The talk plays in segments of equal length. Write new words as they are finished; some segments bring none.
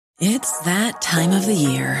It's that time of the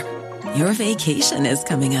year. Your vacation is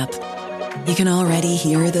coming up. You can already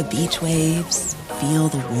hear the beach waves, feel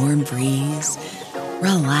the warm breeze,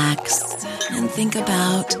 relax, and think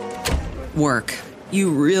about work.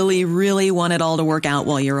 You really, really want it all to work out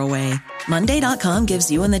while you're away. Monday.com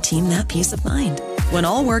gives you and the team that peace of mind. When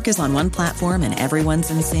all work is on one platform and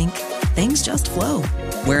everyone's in sync, things just flow.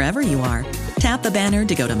 Wherever you are, tap the banner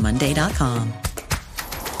to go to Monday.com.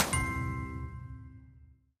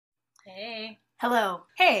 Hey. Hello.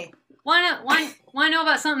 Hey. Wanna know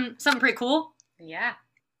about something pretty cool? Yeah.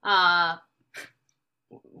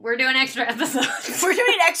 We're doing extra episodes. We're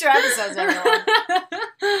doing extra episodes, everyone.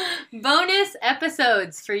 Bonus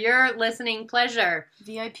episodes for your listening pleasure.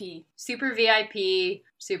 VIP. Super VIP,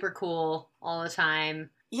 super cool, all the time.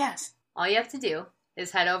 Yes. All you have to do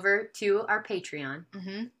is head over to our Patreon.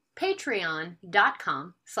 Mm-hmm.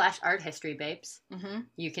 Patreon.com/arthistorybabes. Mm-hmm.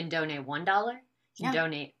 You can donate $1. You can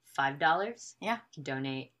donate $5. Yeah. You can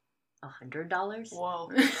donate $100.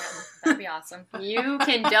 Whoa. That'd be awesome. You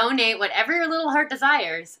can donate whatever your little heart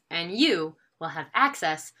desires, and you will have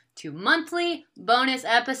access to monthly bonus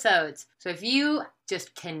episodes. So if you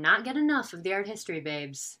just cannot get enough of the Art History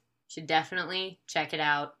Babes, you should definitely check it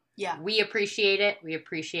out. Yeah. We appreciate it. We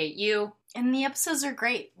appreciate you. And the episodes are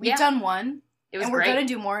great. We've done one. It was and great. we're going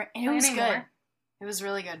to do more, and it was good. More. It was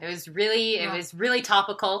really good. It was really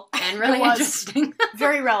topical and really interesting.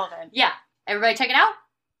 Very relevant. Yeah. Everybody check it out.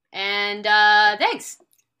 And thanks.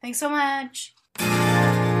 Thanks so much. From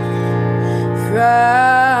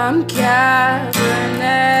Cabernet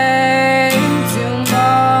to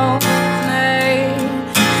Monet,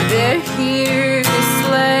 they're here to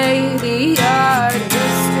slay the art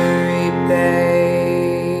history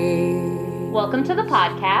babe. Welcome to the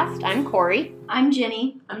podcast. I'm Corey. I'm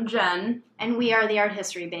Jenny. I'm Jen. And we are the Art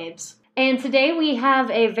History Babes. And today we have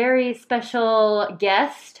a very special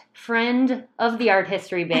guest, friend of the Art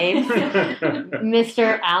History Babes,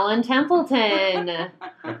 Mr. Alan Templeton.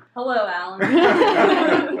 Hello, Alan.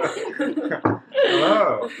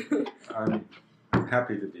 Hello. I'm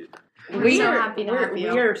happy to be here. We so happy to have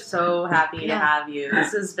you. We are so happy to have you.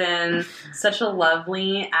 This has been such a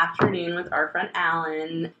lovely afternoon with our friend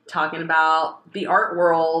Alan, talking about the art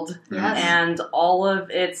world and all of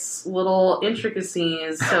its little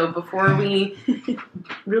intricacies. So before we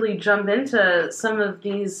really jump into some of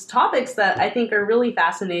these topics that I think are really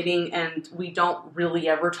fascinating and we don't really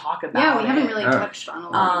ever talk about. Yeah, we haven't really touched on a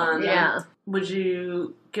lot of them. Would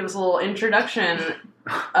you give us a little introduction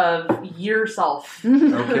of yourself?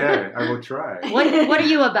 Okay, I will try. What are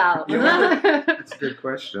you about? That's a good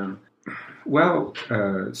question. Well,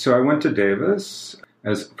 so I went to Davis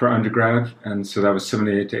for undergrad, and so that was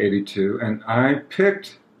 78 to 82, and I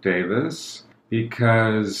picked Davis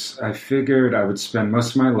because I figured I would spend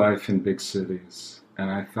most of my life in big cities. And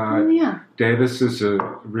I thought, Davis is a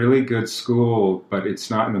really good school, but it's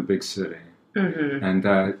not in a big city. Mm-hmm. And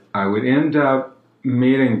that I would end up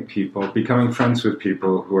meeting people, becoming friends with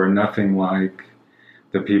people who are nothing like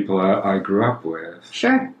the people I grew up with.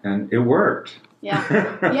 Sure. And it worked. Yeah.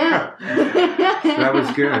 Yeah. So that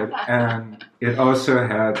was good. And it also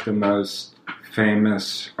had the most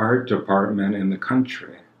famous art department in the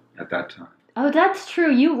country at that time. Oh, that's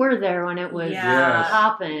true. You were there when it was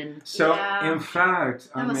popping. So, in fact...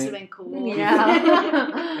 That must have been cool.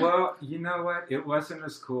 Yeah. Well, you know what? It wasn't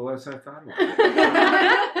as cool as I thought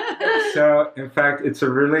it was. So, in fact, it's a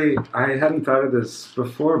really... I hadn't thought of this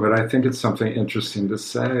before, but I think it's something interesting to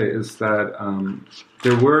say, is that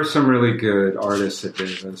there were some really good artists at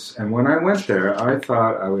Davis. And when I went there, I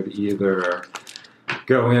thought I would either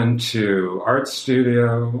go into art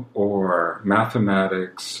studio or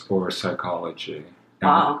mathematics or psychology.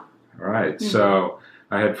 Wow. Right. Mm-hmm. So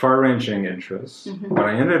I had far-ranging interests. Mm-hmm. What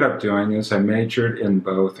I ended up doing is I majored in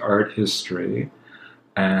both art history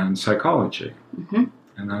and psychology. Mm-hmm.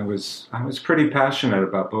 And I was pretty passionate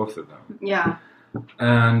about both of them. Yeah.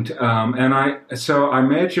 And I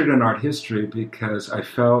majored in art history because I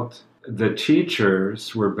felt the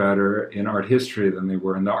teachers were better in art history than they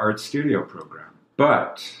were in the art studio program.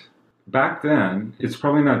 But back then, it's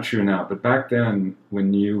probably not true now, but back then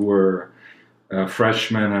when you were a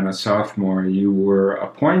freshman and a sophomore, you were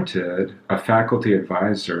appointed a faculty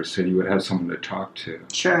advisor, so you would have someone to talk to.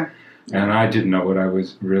 Sure. And I didn't know what I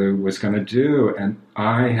was going to do. And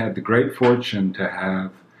I had the great fortune to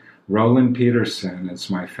have Roland Peterson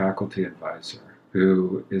as my faculty advisor,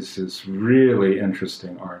 who is this really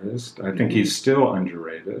interesting artist. I think he's still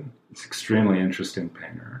underrated. He's an extremely interesting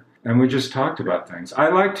painter. And we just talked about things. I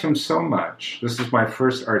liked him so much. This is my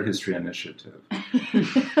first art history initiative.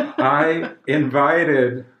 I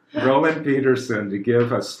invited Roland Peterson to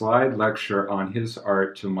give a slide lecture on his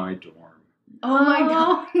art to my dorm. Oh my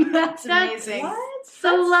God, that's amazing. What? So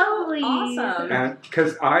That's lovely. Awesome. And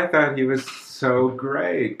because I thought he was so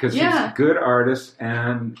great, because he's Yeah. a good artist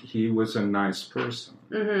and he was a nice person.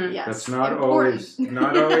 Mm-hmm. Yes. That's not Important.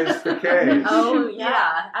 always the case. Oh,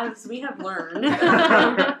 yeah, as we have learned.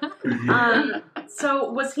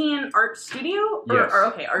 So was he in art studio? Yes.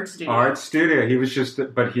 Okay, art studio. Art studio. He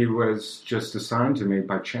was just assigned to me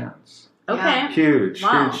by chance. Okay. Huge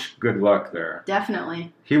Wow. good luck there.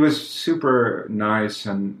 Definitely. He was super nice,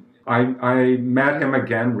 and I met him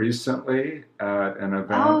again recently at an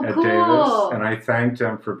event at cool. Davis, and I thanked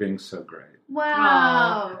him for being so great.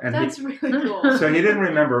 Wow. And That's really cool. So he didn't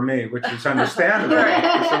remember me, which is understandable.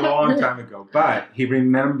 Right. It's a long time ago. But he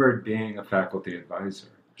remembered being a faculty advisor.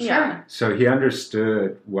 Yeah. So he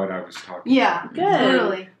understood what I was talking Yeah. about. Good.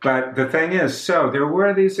 Totally. But the thing is, so there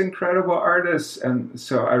were these incredible artists, and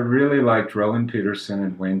so I really liked Roland Peterson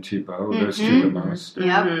and Wayne Thiebaud, those two the most.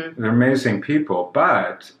 Yep. Mm-hmm. They're amazing people,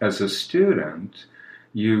 but as a student,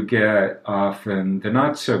 you get often the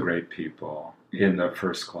not-so-great people in the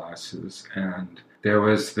first classes. And there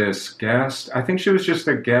was this guest, I think she was just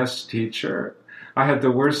a guest teacher. I had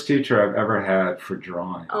the worst teacher I've ever had for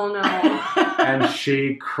drawing. Oh, no. And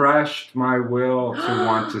she crushed my will to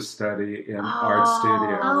want to study in art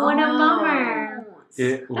studio. Oh, what a bummer.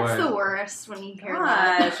 It was That's the worst when you hear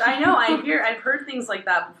that. Gosh, I know. I've heard things like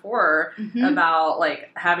that before Mhm. about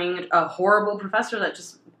like having a horrible professor that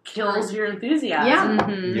just kills your enthusiasm. Yeah.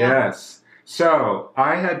 Mhm. Yes. So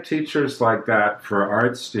I had teachers like that for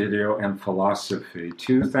art studio and philosophy,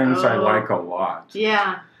 two things I Oh. like a lot.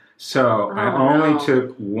 Yeah. So I Oh, only no.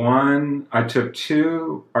 took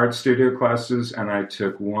two art studio classes and I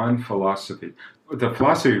took one philosophy. The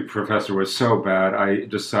philosophy professor was so bad, I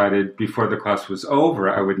decided before the class was over,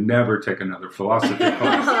 I would never take another philosophy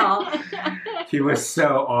class. Oh, He was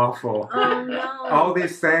so awful. oh, no. All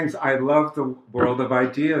these things, I love the world of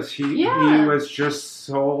ideas. He was just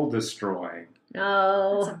soul destroying. That's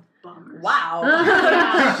Oh. a bummer. Wow.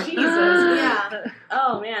 Yeah. Jesus. Yeah.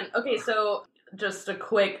 Oh, man. Okay, so just a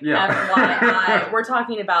quick Yeah. FYI. We're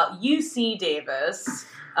talking about UC Davis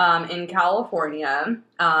in California.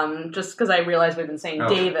 Just because I realized we've been saying Oh.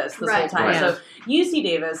 Davis this Right. whole time. Right. So UC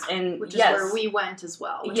Davis, and Which yes, is where we went as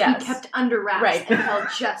well. Which Yes. we kept under wraps Right. until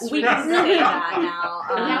just we can recently. say that now.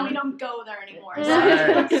 And now we don't go there anymore.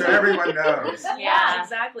 Right, so everyone knows. Yeah,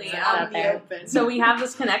 exactly. It's out in the open. So we have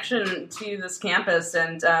this connection to this campus,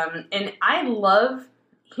 and I love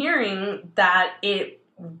hearing that it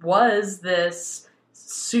was this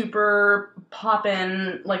super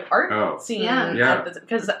poppin' like art scene. Yeah.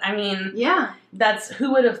 Because I mean, Yeah. that's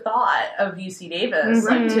who would have thought of UC Davis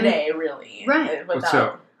like Mhm. today, really. Right. Without,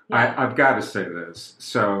 So yeah. I've got to say this.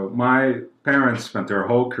 So my parents spent their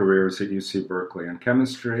whole careers at UC Berkeley in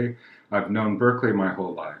chemistry. I've known Berkeley my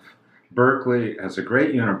whole life. Berkeley has a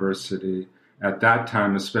great university. At that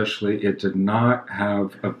time, especially, it did not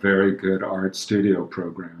have a very good art studio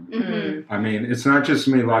program. Mm-hmm. I mean, it's not just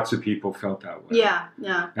me. Lots of people felt that way. Yeah.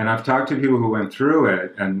 Yeah. And I've talked to people who went through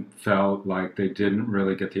it and felt like they didn't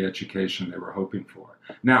really get the education they were hoping for.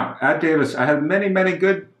 Now, at Davis, I had many, many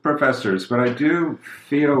good professors, but I do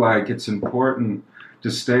feel like it's important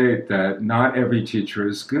to state that not every teacher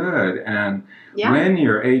is good. And Yeah. when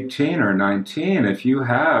you're 18 or 19, if you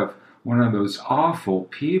have one of those awful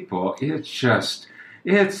people,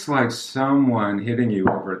 it's like someone hitting you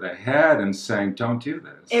over the head and saying, don't do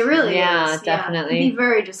this. It really Yeah, is. definitely. It can be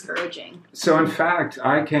very discouraging. So in fact,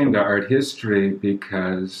 I came to art history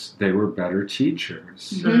because they were better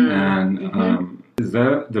teachers. Mhm. And Mhm.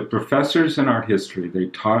 the professors in art history, they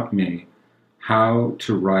taught me how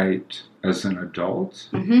to write as an adult,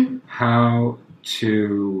 Mm-hmm. how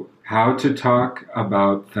to talk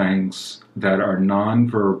about things that are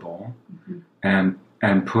nonverbal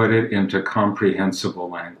and put it into comprehensible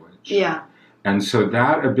language. Yeah. And so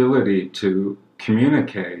that ability to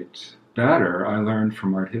communicate better, I learned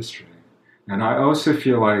from art history. And I also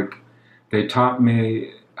feel like they taught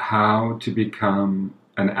me how to become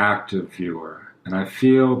an active viewer. And I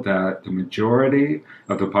feel that the majority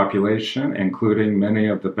of the population, including many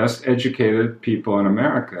of the best educated people in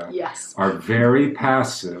America, Yes. are very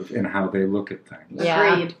passive in how they look at things.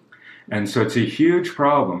 Yeah. Agreed. And so it's a huge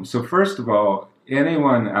problem. So first of all,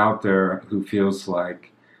 anyone out there who feels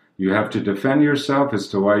like you have to defend yourself as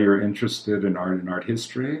to why you're interested in art and art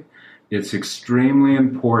history, it's extremely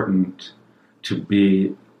important to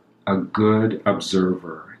be a good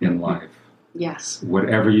observer in life, Yes.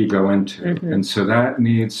 whatever you go into. Mhm. And so that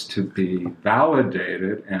needs to be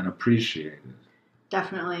validated and appreciated.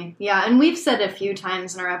 Definitely. Yeah, and we've said a few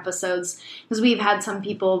times in our episodes, because we've had some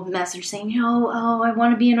people message saying, I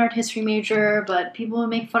want to be an art history major, but people will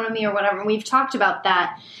make fun of me or whatever. And we've talked about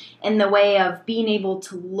that in the way of being able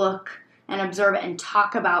to look and observe and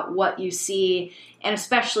talk about what you see. And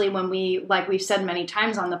especially when like we've said many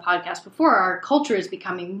times on the podcast before, our culture is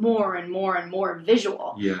becoming more and more and more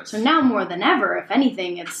visual. Yes. So now more than ever, if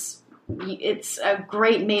anything, it's a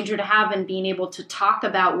great major to have, and being able to talk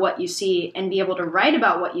about what you see and be able to write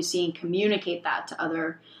about what you see and communicate that to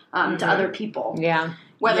other people. Yeah.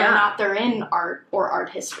 Whether or not they're in art or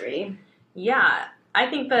art history. Yeah. I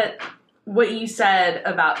think that what you said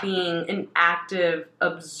about being an active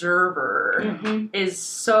observer is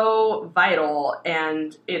so vital,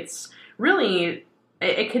 and it's really,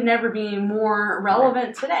 it could never be more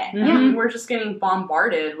relevant today. I mean, we're just getting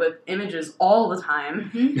bombarded with images all the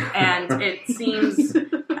time, and it seems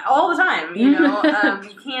all the time,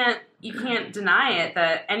 you can't deny it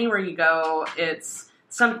that anywhere you go, it's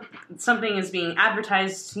something is being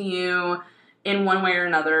advertised to you in one way or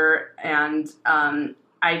another, and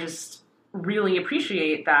I just really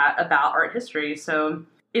appreciate that about art history. So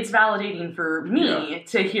it's validating for me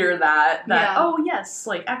to hear that oh yes,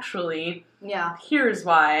 like actually here's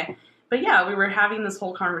why. But yeah, we were having this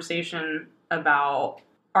whole conversation about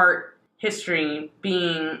art history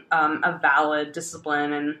being a valid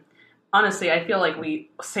discipline, and honestly I feel like we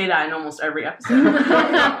say that in almost every episode.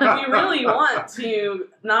 We really want to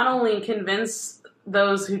not only convince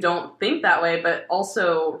those who don't think that way, but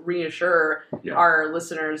also reassure our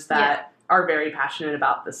listeners that are very passionate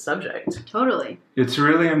about this subject. Totally. It's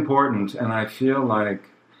really important, and I feel like,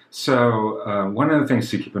 one of the things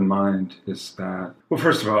to keep in mind is that, well,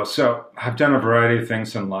 first of all, so I've done a variety of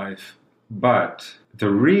things in life, but the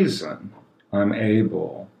reason I'm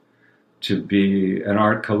able to be an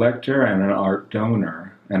art collector and an art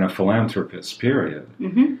donor and a philanthropist, period,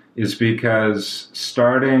 is because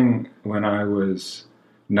starting when I was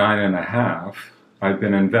 9.5, I've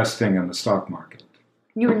been investing in the stock market.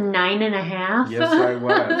 You were 9.5? Yes, I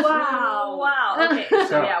was. Wow. Okay,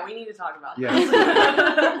 so yeah, we need to talk about Yes.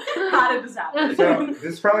 this. How did this happen? So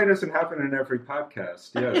this probably doesn't happen in every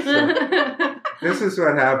podcast. Yes. So this is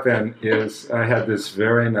what happened is I had this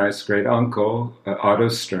very nice great uncle, Otto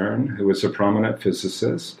Stern, who was a prominent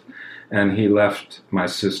physicist, and he left my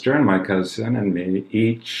sister and my cousin and me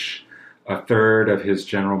each a third of his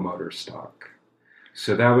General Motors stock.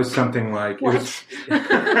 So that was something like... Wow.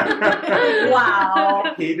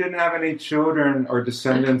 He didn't have any children or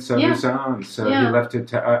descendants of his own, so he left it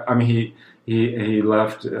to... he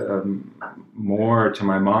left more to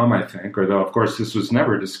my mom, I think, although, of course, this was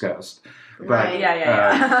never discussed. But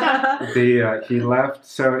he left,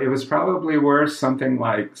 so it was probably worth something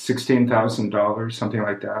like $16,000, something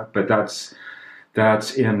like that. But that's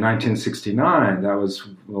in 1969. That was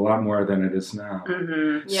a lot more than it is now.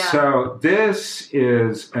 So this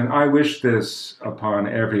is, and I wish this upon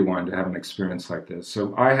everyone to have an experience like this.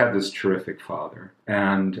 So I had this terrific father,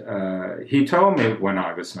 and he told me when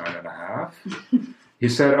I was 9.5, he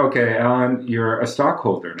said, okay, Alan, you're a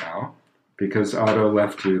stockholder now, because Otto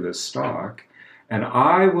left you this stock, and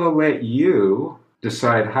I will let you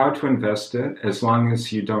decide how to invest it as long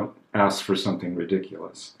as you don't ask for something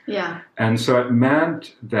ridiculous. Yeah. And so it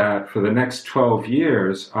meant that for the next 12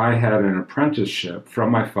 years, I had an apprenticeship from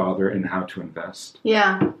my father in how to invest.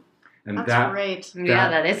 Yeah. And that's great.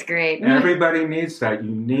 That is great. Everybody needs that.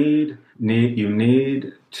 You need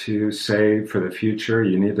to save for the future.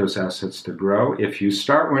 You need those assets to grow. If you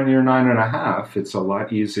start when you're 9.5, it's a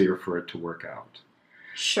lot easier for it to work out.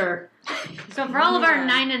 Sure. So for all of our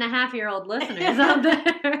 9.5-year-old listeners out there,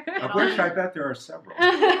 Of which I bet there are several.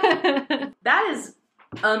 That is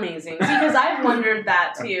amazing, because I've wondered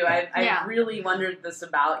that too. I've really wondered this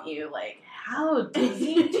about you, like, how did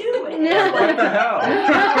he do it? What the hell?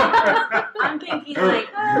 I'm thinking, like,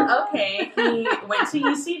 okay, he went to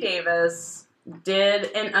UC Davis,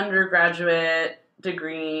 did an undergraduate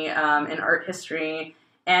degree in art history,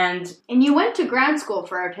 and you went to grad school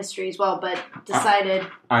for art history as well, but decided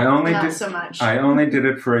not so much. I only did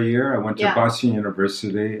it for a year. I went to Boston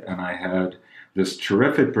University, and I had this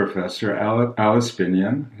terrific professor, Alice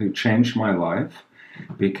Binion, who changed my life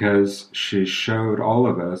because she showed all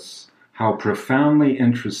of us how profoundly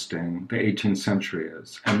interesting the 18th century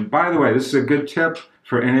is. And by the way, this is a good tip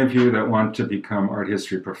for any of you that want to become art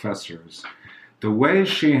history professors. The way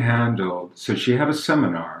she handled, so she had a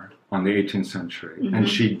seminar on the 18th century, and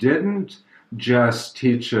she didn't just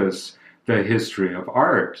teach us the history of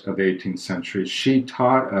art of the 18th century. She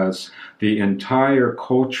taught us the entire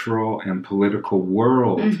cultural and political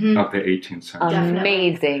world of the 18th century.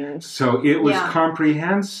 Amazing. So it was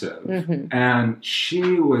comprehensive. And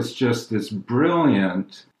she was just this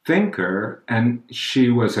brilliant thinker, and she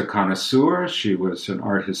was a connoisseur, she was an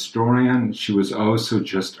art historian, she was also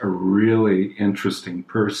just a really interesting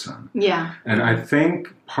person. Yeah. And I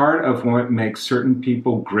think part of what makes certain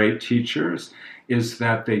people great teachers is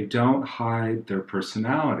that they don't hide their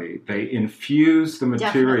personality. They infuse the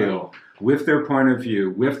material with their point of view,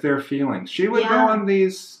 with their feelings. She would go on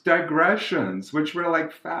these digressions, which were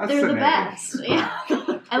like fascinating. They're the best. Yeah.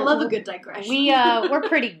 I love a good digression.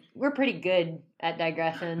 We're pretty good at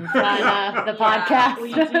digressions on the podcast.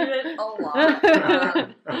 We do it a lot.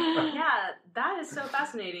 That is so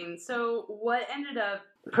fascinating. So what ended up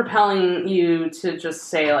propelling you to just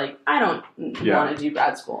say, like, I don't want to do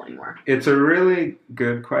grad school anymore? It's a really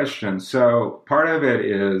good question. So part of it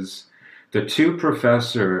is the two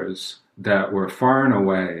professors that were far and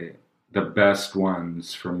away the best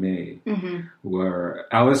ones for me were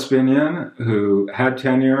Alice Binion, who had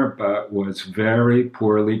tenure but was very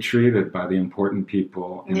poorly treated by the important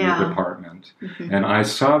people in the department. And I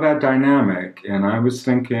saw that dynamic, and I was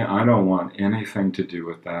thinking, I don't want anything to do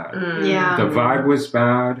with that. The vibe was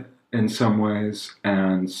bad in some ways,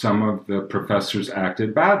 and some of the professors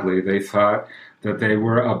acted badly. They thought that they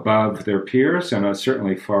were above their peers, and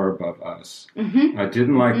certainly far above us. I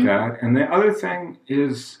didn't like that. And the other thing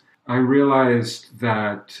is, I realized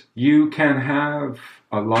that you can have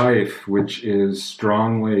a life which is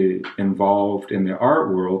strongly involved in the art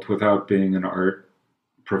world without being an art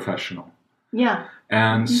professional. Yeah.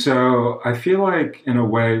 And so I feel like, in a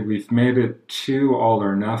way, we've made it too all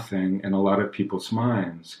or nothing in a lot of people's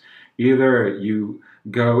minds. Either you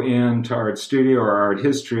go into art studio or art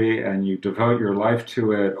history and you devote your life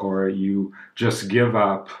to it, or you just give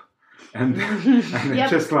up. And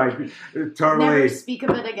it's just like totally... Never speak of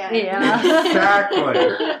it again. Yeah.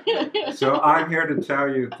 Exactly. So I'm here to tell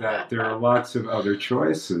you that there are lots of other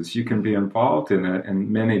choices. You can be involved in it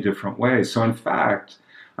in many different ways. So in fact,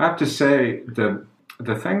 I have to say the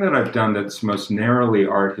thing that I've done that's most narrowly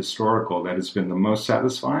art historical, that has been the most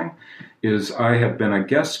satisfying, is I have been a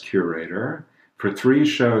guest curator for 3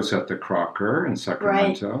 shows at the Crocker in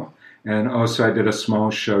Sacramento. Right. And also I did a small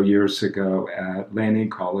show years ago at Laney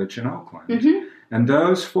College in Oakland. And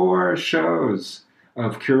those 4 shows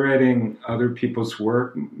of curating other people's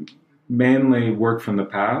work, mainly work from the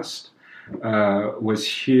past, was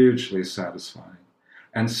hugely satisfying.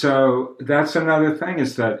 And so that's another thing,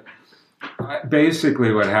 is that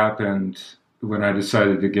basically what happened when I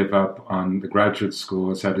decided to give up on the graduate school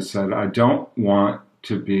is I decided I don't want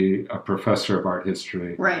to be a professor of art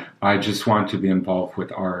history. Right. I just want to be involved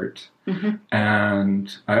with art.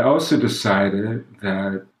 And I also decided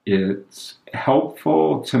that it's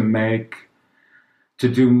helpful to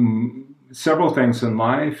do several things in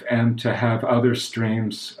life and to have other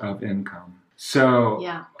streams of income. So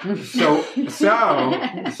this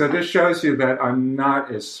shows you that I'm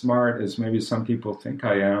not as smart as maybe some people think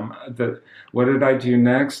I am. What did I do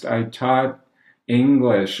next? I taught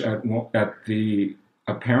English at the,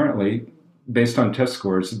 apparently, based on test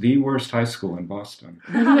scores, the worst high school in Boston.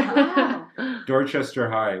 Dorchester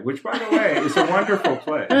High, which, by the way, is a wonderful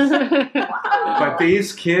place. But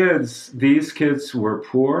these kids were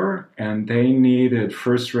poor, and they needed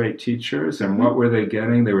first-rate teachers. And what were they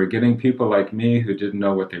getting? They were getting people like me who didn't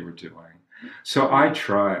know what they were doing. So I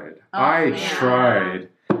tried. I tried,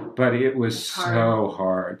 but it was so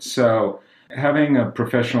hard. So having a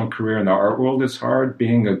professional career in the art world is hard.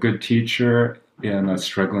 Being a good teacher in a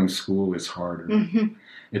struggling school is harder.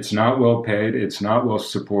 It's not well paid, it's not well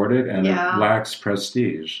supported, and it lacks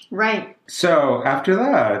prestige. Right. So after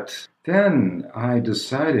that, then I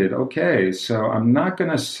decided, okay, so I'm not going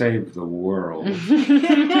to save the world, or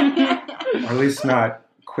at least not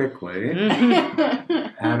quickly,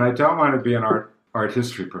 and I don't want to be an art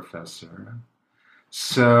history professor.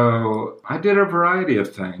 So I did a variety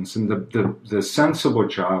of things, and the sensible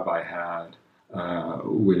job I had,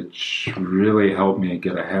 which really helped me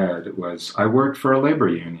get ahead, was I worked for a labor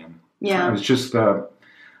union. Yeah. I was just the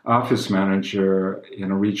office manager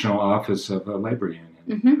in a regional office of a labor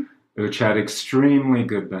union, which had extremely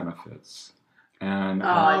good benefits. And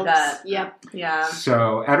I bet. Yep. Yeah.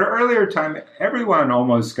 So at an earlier time, everyone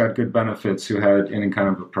almost got good benefits who had any kind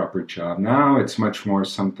of a proper job. Now it's much more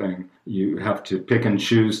something you have to pick and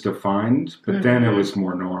choose to find, but then it was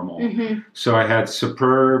more normal. So I had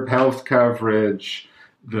superb health coverage,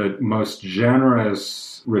 the most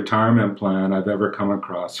generous retirement plan I've ever come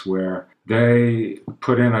across, where They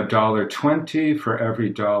put in $1.20 for every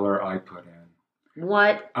dollar I put in.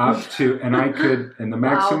 What? Up to, and I could, in the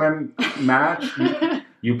maximum match,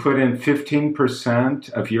 you put in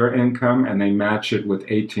 15% of your income and they match it with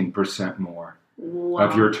 18% more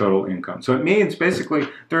of your total income. So it means basically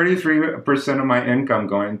 33% of my income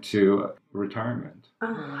going to retirement.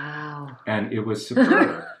 Oh, wow. And it was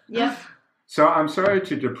superb. Yep. So I'm sorry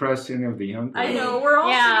to depress any of the young people. I know, we're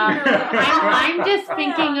all I'm just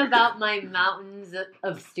thinking about my mountains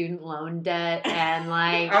of student loan debt and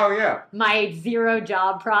my zero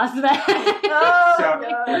job prospect.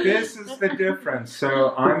 This is the difference.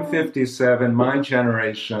 So I'm 57. My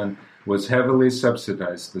generation was heavily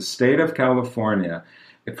subsidized. The state of California,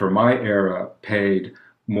 for my era, paid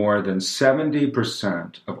more than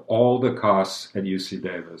 70% of all the costs at UC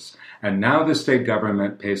Davis. And now the state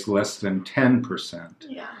government pays less than 10%.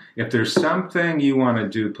 Yeah. If there's something you want to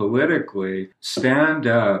do politically, stand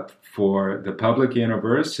up for the public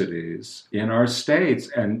universities in our states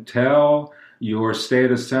and tell your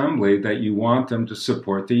state assembly that you want them to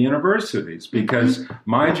support the universities. Because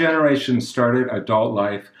my generation started adult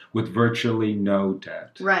life with virtually no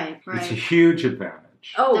debt. Right. It's a huge advantage.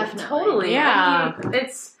 Oh, Definitely. totally. Yeah. I mean,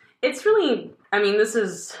 it's really, I mean, this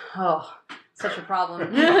is, such a problem.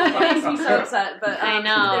 It makes me so upset. But I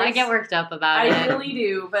know. I get worked up about it. I really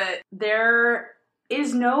do. But there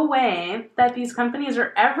is no way that these companies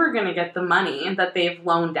are ever going to get the money that they've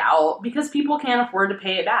loaned out because people can't afford to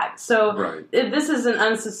pay it back. So this is an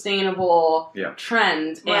unsustainable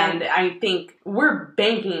trend. Right. And I think we're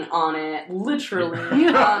banking on it, literally.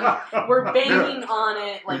 We're banking on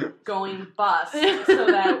it, like, going bust so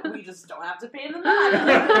that we just don't have to pay them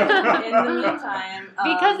back in the meantime.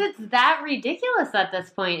 Because it's that ridiculous at this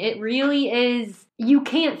point. It really is. You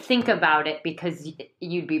can't think about it because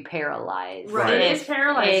you'd be paralyzed. Right. It is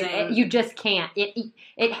paralyzing. You just can't.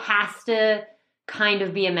 It has to kind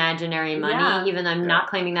of be imaginary money, even though I'm not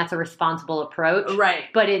claiming that's a responsible approach. Right.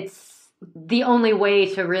 But it's the only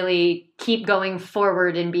way to really keep going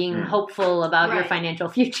forward and being hopeful about your financial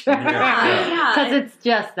future. Because it's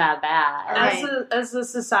just that bad. As a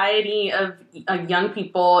society of young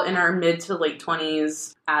people in our mid to late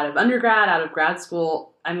 20s, out of undergrad, out of grad school,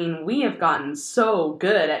 I mean, we have gotten so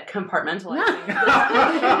good at compartmentalizing.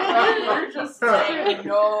 We're just saying,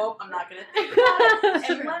 nope, I'm not going to think about it.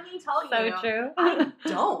 And let me tell you, true. I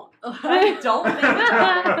don't think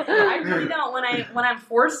about it. I really don't. When I'm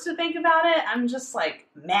forced to think about it, I'm just like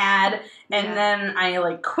mad, and then I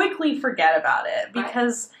like quickly forget about it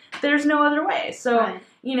because there's no other way. So.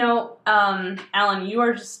 You know, Alan, you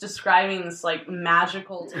are just describing this like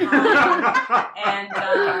magical time,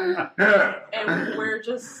 and we're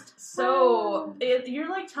just so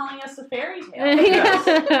you're like telling us a fairy tale.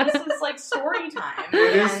 This is like story time.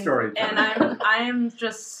 It is story time, and I'm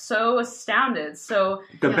just so astounded. So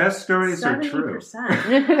the best stories are true.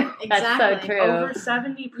 Exactly. That's so true. Over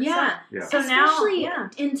 70%. Yeah. So especially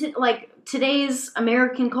now, into like today's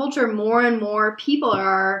American culture, more and more people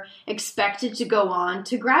are expected to go on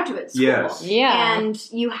to graduate school. Yes. Yeah. And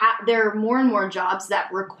there are more and more jobs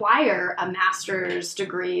that require a master's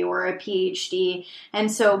degree or a PhD.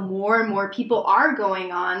 And so more and more people are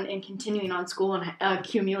going on and continuing on school and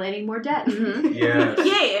accumulating more debt. Yes.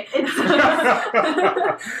 Yay.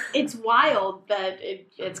 It's wild that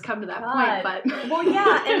it's come to that point. But well,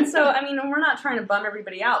 yeah. And so, I mean, we're not trying to bum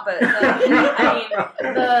everybody out, but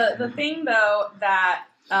the thing though that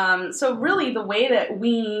so really the way that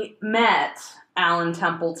we met Alan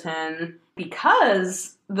Templeton,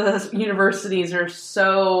 because the universities are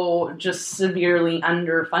so just severely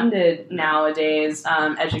underfunded nowadays,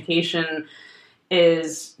 education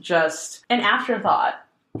is just an afterthought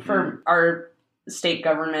for our state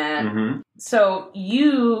government. So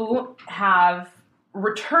you have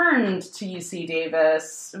returned to UC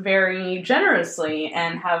Davis very generously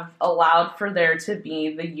and have allowed for there to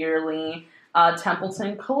be the yearly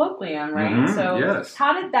Templeton Colloquium, right? So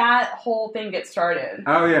how did that whole thing get started?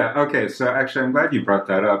 Oh, yeah. Okay. So actually, I'm glad you brought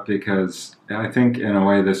that up because I think in a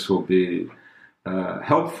way this will be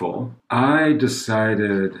helpful. I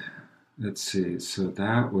decided, let's see, so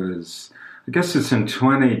that was, I guess it's in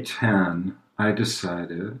 2010, I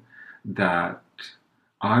decided that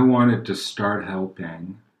I wanted to start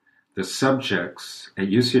helping the subjects at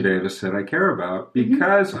UC Davis that I care about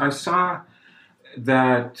because I saw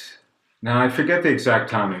that, now I forget the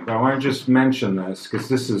exact timing, but I want to just mention this because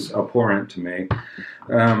this is abhorrent to me.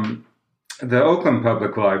 The Oakland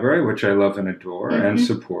Public Library, which I love and adore and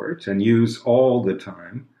support and use all the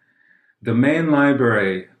time, the main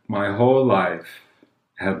library my whole life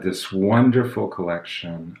had this wonderful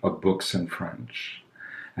collection of books in French.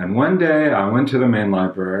 And one day I went to the main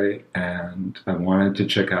library and I wanted to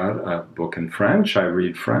check out a book in French. I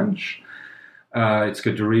read French. It's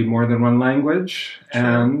good to read more than one language. True.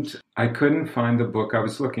 And I couldn't find the book I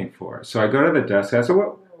was looking for. So I go to the desk. I said,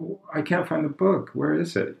 well, I can't find the book. Where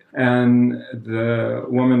is it? And the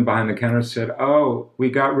woman behind the counter said, oh, we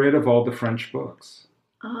got rid of all the French books.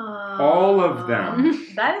 All of them.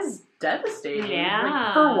 That is devastating. Yeah.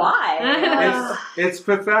 Like, for why? It's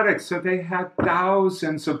pathetic. So they had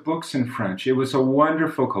thousands of books in French. It was a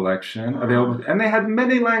wonderful collection available. And they had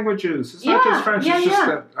many languages. It's not just French. It's just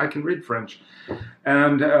that I can read French.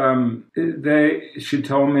 And she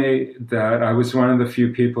told me that I was one of the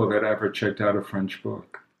few people that ever checked out a French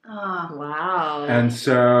book. Wow. And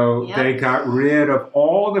so they got rid of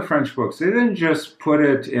all the French books. They didn't just put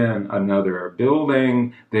it in another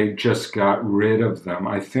building. They just got rid of them.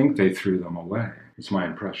 I think they threw them away. It's my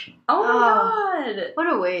impression. Oh my God.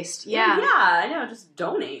 What a waste. Yeah. Yeah, I know. Just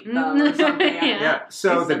donate them or something. Yeah.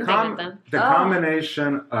 So the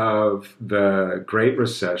combination of the Great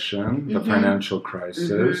Recession, the financial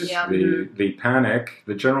crisis, the panic,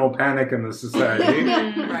 the general panic in the society,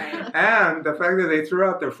 Right. and the fact that they threw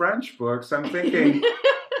out the French books, I'm thinking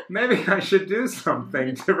maybe I should do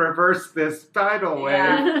something to reverse this tidal wave.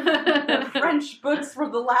 The French books were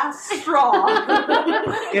the last straw.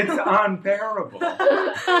 It's unbearable.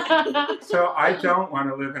 So I don't want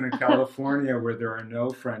to live in a California where there are no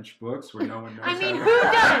French books, where no one knows. I mean, how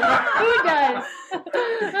who does?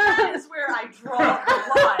 That is where I draw the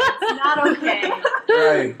line. It's not okay.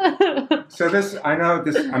 Right. So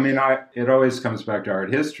it always comes back to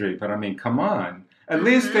art history, but I mean, come on. At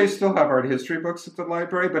least they still have art history books at the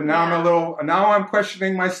library, but now I'm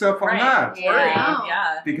questioning myself on that.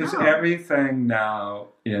 Yeah. Because everything now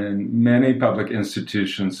in many public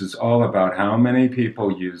institutions is all about how many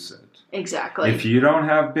people use it. Exactly. If you don't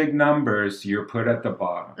have big numbers, you're put at the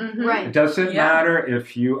bottom. Right. It doesn't matter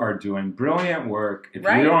if you are doing brilliant work. If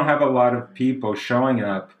you don't have a lot of people showing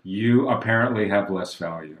up, you apparently have less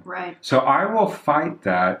value. Right. So I will fight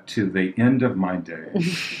that to the end of my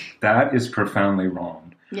days. That is profoundly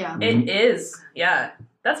wrong. Yeah. It is. Yeah.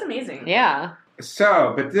 That's amazing. Yeah.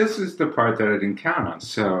 So, but this is the part that I didn't count on.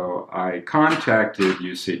 So I contacted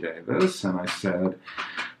UC Davis and I said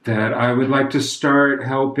that I would like to start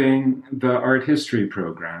helping the art history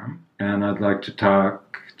program. And I'd like to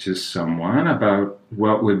talk to someone about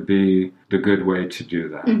what would be the good way to do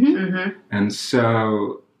that. And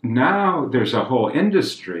so now there's a whole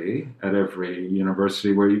industry at every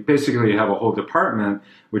university where you basically have a whole department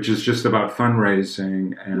which is just about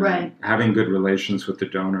fundraising and having good relations with the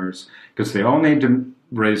donors, because they all need to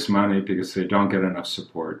raise money because they don't get enough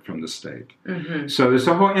support from the state. So there's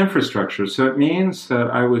a whole infrastructure. So it means that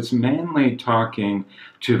I was mainly talking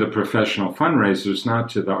to the professional fundraisers, not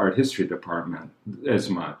to the art history department as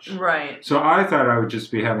much. Right. So I thought I would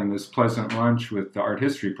just be having this pleasant lunch with the art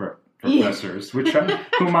history professors,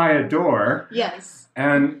 whom I adore. Yes.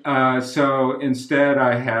 And so instead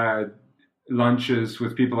I had lunches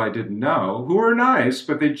with people I didn't know, who were nice,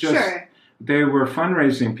 but they just... They were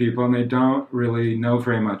fundraising people, and they don't really know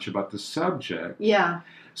very much about the subject. Yeah.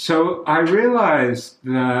 So I realized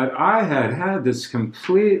that I had this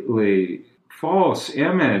completely false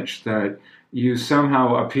image that you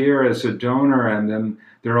somehow appear as a donor, and then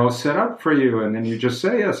they're all set up for you, and then you just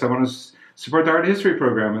say, yes, I want to support the art history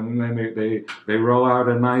program, and then they roll out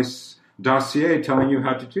a nice dossier telling you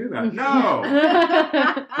how to do that. No!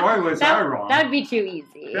 Boy, was I wrong. That'd be too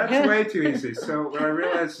easy. That's way too easy. So what I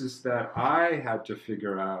realized is that I had to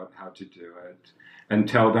figure out how to do it and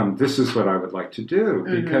tell them this is what I would like to do,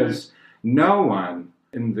 because no one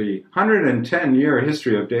in the 110-year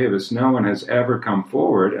history of Davis, no one has ever come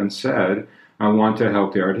forward and said, I want to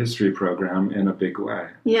help the art history program in a big way.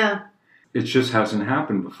 Yeah. It just hasn't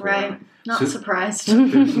happened before. Right. Not surprised.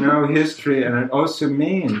 There's no history, and it also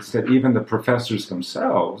means that even the professors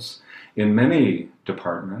themselves in many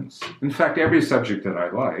departments, in fact, every subject that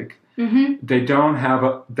I like, they don't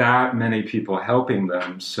have that many people helping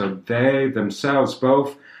them, so they themselves,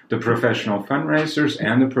 both the professional fundraisers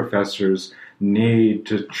and the professors, need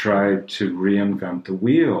to try to reinvent the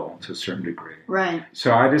wheel to a certain degree. Right.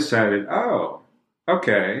 So I decided,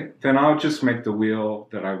 okay, then I'll just make the wheel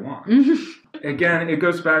that I want. Again, it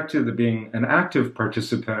goes back to being an active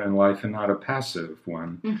participant in life and not a passive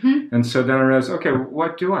one. And so then I realized, okay,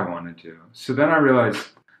 what do I want to do? So then I realized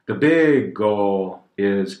the big goal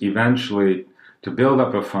is eventually to build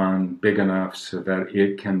up a fund big enough so that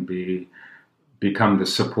it can become the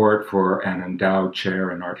support for an endowed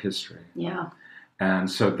chair in art history. Yeah. And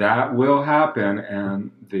so that will happen,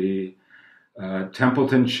 and the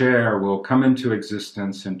Templeton Chair will come into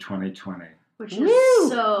existence in 2020. Which is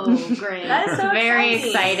so great. That is so very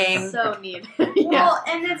exciting. So neat. Well,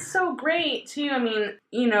 and it's so great, too. I mean,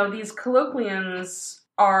 these colloquiums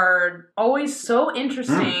are always so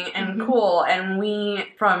interesting and cool, and we,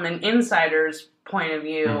 from an insider's point of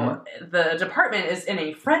view, the department is in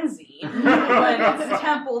a frenzy when it's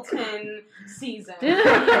Templeton season.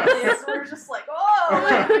 We're just like,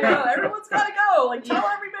 everyone's got to go. Like, tell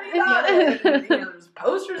everybody about it. And, there's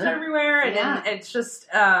posters everywhere, and it's just,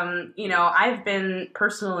 I've been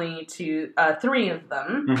personally to 3 of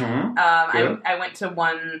them. I went to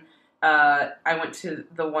one. I went to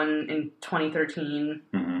the one in 2013.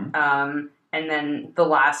 And then the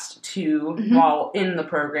last 2 while in the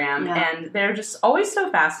program. And they're just always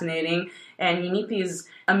so fascinating. And you meet these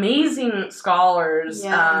amazing scholars.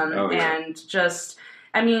 And just,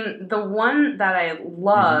 the one that I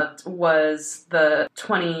loved was the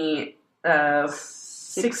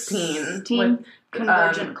 2016 with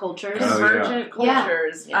Convergent Cultures. Convergent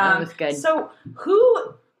Cultures. That was good. So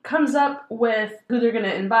who comes up with who they're going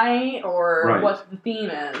to invite or what the theme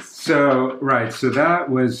is? So that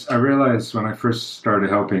was, I realized when I first started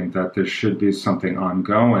helping that there should be something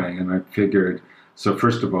ongoing, and I figured, so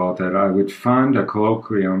first of all, that I would fund a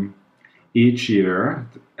colloquium each year,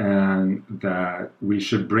 and that we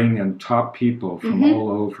should bring in top people from all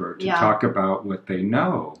over to talk about what they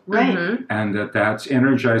know. And that's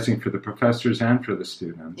energizing for the professors and for the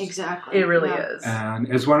students. Exactly. It really is. And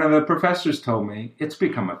as one of the professors told me, it's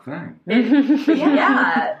become a thing. It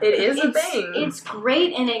is a thing. It's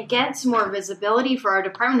great, and it gets more visibility for our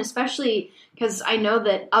department, especially because I know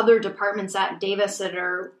that other departments at Davis that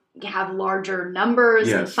have larger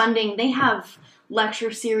numbers and funding, they have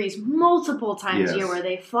lecture series multiple times a year where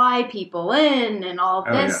they fly people in and all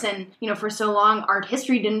of this. And, for so long, art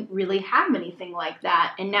history didn't really have anything like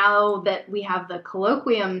that. And now that we have the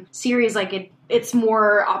colloquium series, it's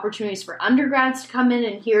more opportunities for undergrads to come in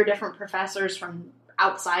and hear different professors from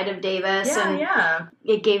outside of Davis.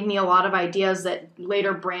 It gave me a lot of ideas that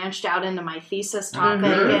later branched out into my thesis topic.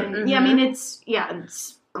 And it's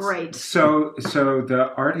great. So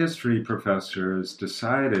the art history professors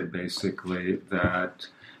decided basically that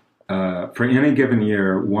for any given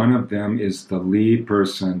year, one of them is the lead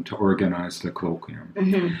person to organize the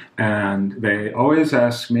colloquium. And they always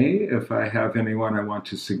ask me if I have anyone I want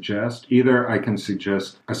to suggest. Either I can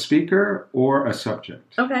suggest a speaker or a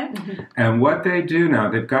subject. Okay. And what they do now,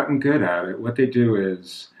 they've gotten good at it. What they do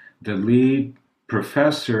is the lead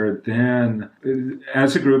professor then,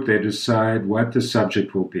 as a group, they decide what the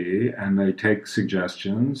subject will be, and they take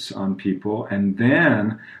suggestions on people, and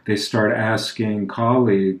then they start asking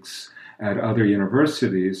colleagues at other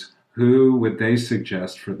universities who would they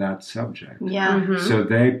suggest for that subject. So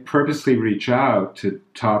they purposely reach out to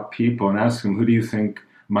top people and ask them, who do you think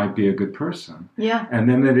might be a good person? And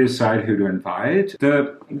then they decide who to invite.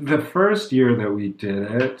 The first year that we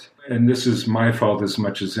did it, and this is my fault as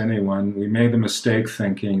much as anyone, we made the mistake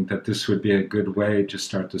thinking that this would be a good way to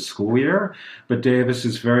start the school year. But Davis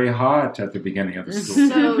is very hot at the beginning of the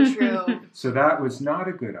school year. So true. So that was not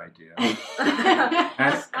a good idea.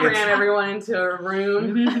 Cram everyone into a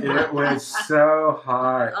room. It was so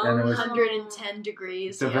hot. And it was 110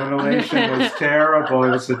 degrees. The ventilation was terrible.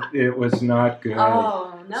 It was not good.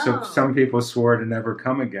 Oh, no. So some people swore to never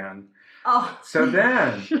come again. Oh. So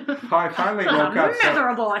then, I finally woke up.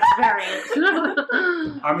 Miserable experience.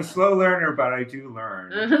 I'm a slow learner, but I do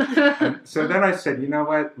learn. And so then I said, you know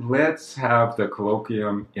what? Let's have the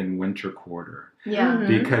colloquium in winter quarter.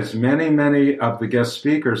 Because many of the guest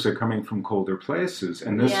speakers are coming from colder places.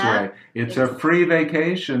 And this way, it's a free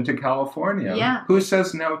vacation to California. Who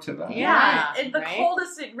says no to that? The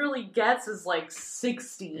coldest it really gets is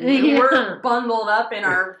 60. And we're bundled up in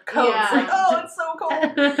our coats. It's so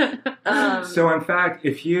cold. So in fact,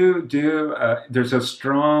 if you do, there's a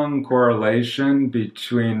strong correlation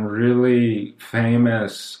between really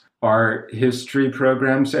famous art history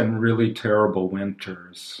programs and really terrible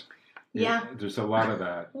winters. There's a lot of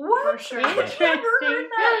that. What? For sure. Interesting.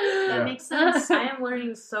 That makes sense. I am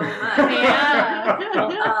learning so much.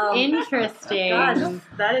 Interesting. Gosh,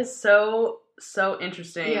 that is so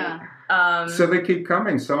interesting. So they keep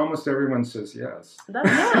coming. So almost everyone says yes. That's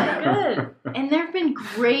good. And there have been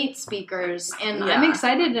great speakers. And I'm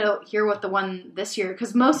excited to hear what the one this year,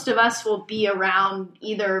 because most of us will be around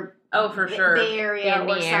either for sure. Bay Area in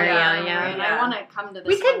or the Southern area. I want to come to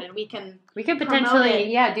this one, and we can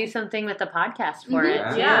potentially do something with the podcast for it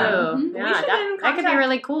too. Yeah, that could be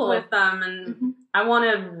really cool with them, and I want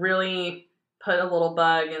to really put a little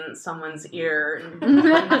bug in someone's ear and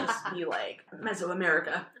just be like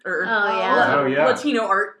Mesoamerica or Latino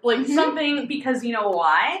art, something, because you know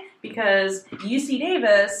why? Because UC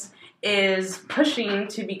Davis is pushing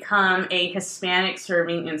to become a Hispanic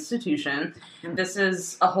serving institution. And this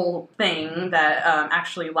is a whole thing that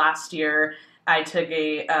actually last year I took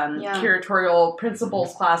a curatorial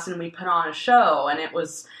principles class, and we put on a show, and it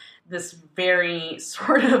was this very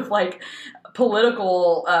sort of like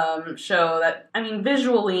political show that, I mean,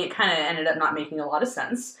 visually it kind of ended up not making a lot of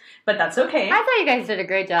sense, but that's okay. I thought you guys did a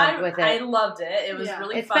great job with it. I loved it. It was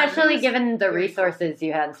really fun. Especially given the resources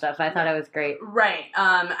you had and stuff. I thought it was great. Right.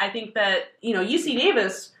 I think that, UC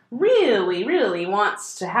Davis really, really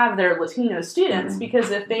wants to have their Latino students,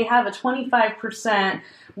 because if they have a 25%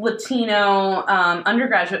 Latino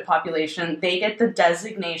undergraduate population, they get the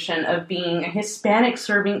designation of being a Hispanic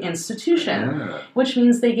serving institution, which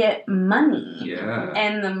means they get money. Yeah.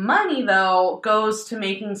 And the money, though, goes to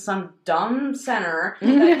making some dumb center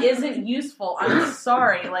that isn't useful. I'm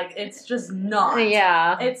sorry. Like, it's just not.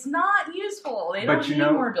 Yeah. It's not useful. They don't need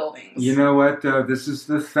more buildings. You know what, though? This is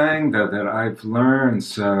the thing, though, that I've learned.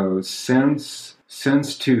 So since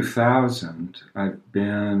 2000, I've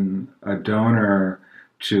been a donor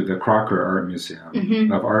to the Crocker Art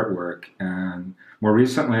Museum of artwork, and more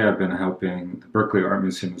recently I've been helping the Berkeley Art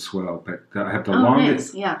Museum as well. But I have the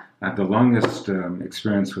longest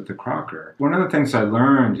experience with the Crocker. One of the things I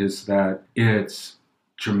learned is that it's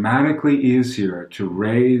dramatically easier to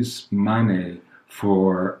raise money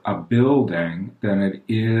for a building than it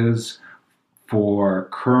is for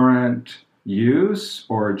current use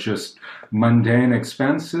or just mundane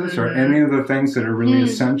expenses or any of the things that are really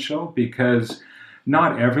essential, because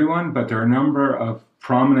not everyone, but there are a number of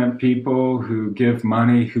prominent people who give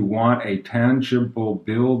money who want a tangible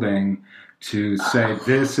building to say,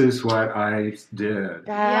 this is what I did.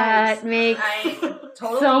 That makes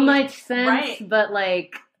so much sense, but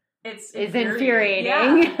like, it's infuriating.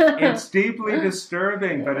 Yeah. It's deeply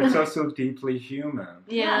disturbing, but it's also deeply human.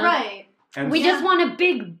 Yeah. Right. And we just want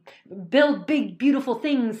to build big, beautiful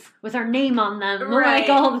things with our name on them, like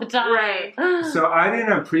all the time. Right. So I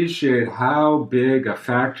didn't appreciate how big a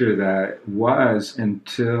factor that was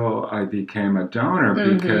until I became a donor,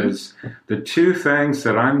 because the two things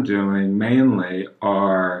that I'm doing mainly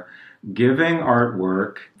are giving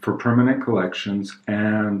artwork for permanent collections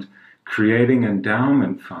and creating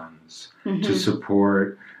endowment funds to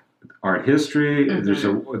support art history.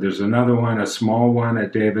 There's another one, a small one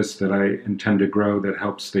at Davis that I intend to grow that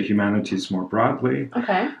helps the humanities more broadly.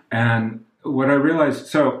 Okay. And what I realized,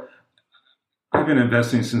 so I've been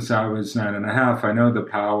investing since I was 9.5. I know the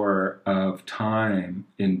power of time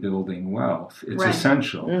in building wealth. It's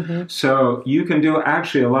essential. So you can do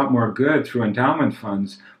actually a lot more good through endowment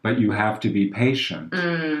funds, but you have to be patient.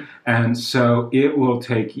 And so it will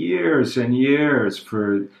take years and years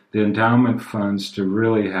for the endowment funds to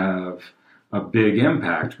really have a big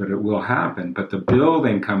impact, but it will happen. But the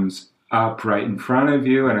building comes up right in front of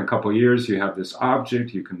you. In a couple of years, you have this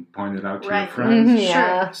object. You can point it out to your friends.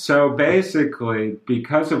 Sure. So basically,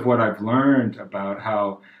 because of what I've learned about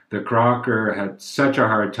how the Crocker had such a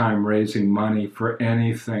hard time raising money for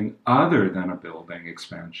anything other than a building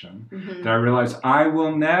expansion, that I realized I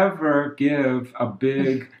will never give a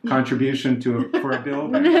big contribution for a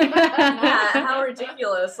building. How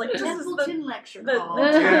ridiculous. Like, Templeton Lecture Hall.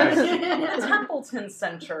 The Templeton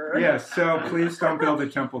Center. Yes, so please don't build a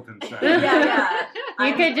Templeton Center.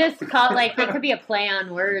 You could just call, like, it could be a play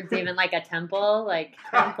on words, even like a temple, like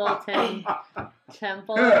Templeton.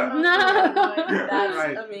 Temple. No.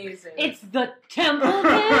 That's amazing. It's the Templeton.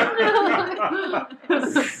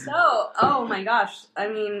 Oh my gosh. I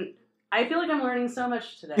mean, I feel like I'm learning so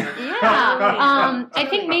much today. Yeah. I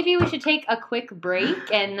think maybe we should take a quick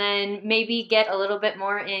break and then maybe get a little bit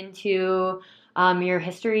more into your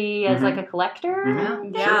history as like a collector.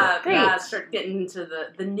 Yeah, start getting into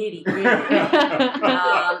the nitty gritty.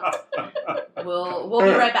 We'll be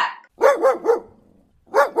right back.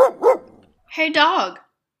 Hey dog,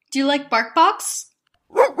 do you like BarkBox?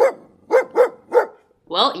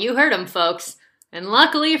 Well, you heard him, folks. And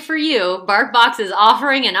luckily for you, BarkBox is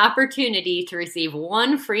offering an opportunity to receive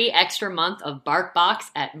 1 free extra month of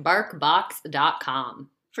BarkBox at barkbox.com.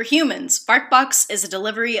 For humans, BarkBox is a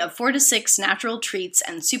delivery of 4 to 6 natural treats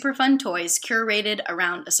and super fun toys curated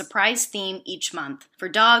around a surprise theme each month. For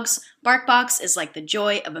dogs, BarkBox is like the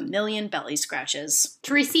joy of a million belly scratches.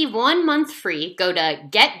 To receive 1 month free, go to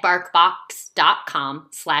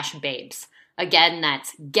getbarkbox.com/babes. Again,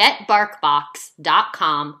 that's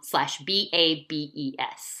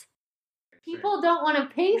getbarkbox.com/BABES. People don't want to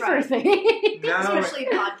pay for things. No, especially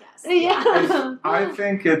podcasts. I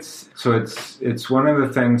think it's one of the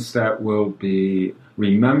things that will be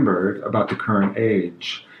remembered about the current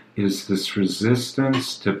age is this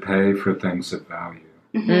resistance to pay for things of value.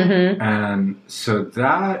 Mm-hmm. And so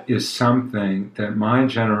that is something that my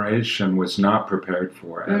generation was not prepared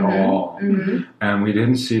for at all. Mm-hmm. And we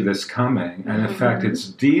didn't see this coming. And in fact, it's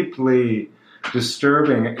deeply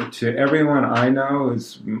disturbing to everyone I know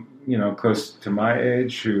who's, close to my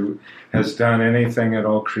age, who has done anything at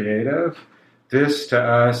all creative. This to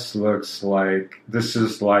us looks like, this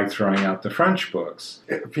is like throwing out the French books.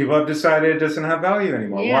 People have decided it doesn't have value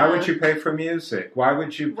anymore. Yeah. Why would you pay for music? Why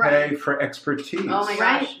would you pay for expertise? Oh my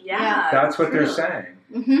gosh, yeah. That's what they're saying.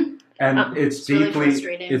 Mm-hmm. And it's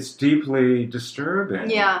deeply disturbing.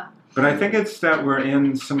 Yeah. But I think it's that we're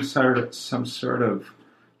in some sort of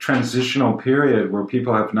transitional period where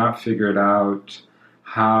people have not figured out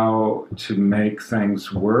how to make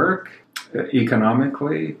things work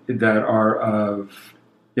economically that are of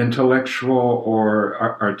intellectual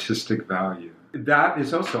or artistic value. That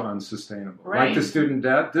is also unsustainable. Right. Like the student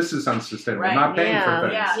debt, this is unsustainable. Right. Not paying for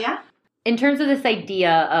things. Yeah. In terms of this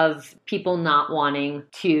idea of people not wanting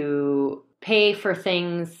to pay for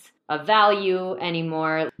things of value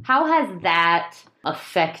anymore, how has that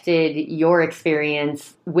affected your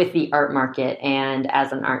experience with the art market and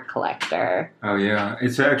as an art collector? Oh yeah,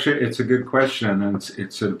 it's a good question, and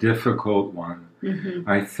it's a difficult one. Mm-hmm.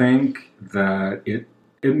 I think that it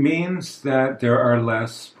means that there are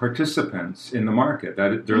less participants in the market,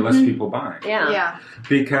 that there are less people buying. Yeah.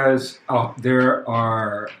 Because there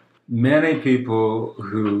are many people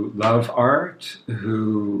who love art,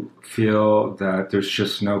 who feel that there's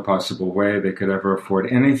just no possible way they could ever afford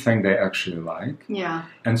anything they actually like. Yeah.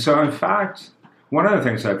 And so, in fact, one of the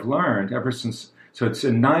things I've learned ever since, so it's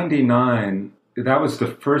in 99, that was the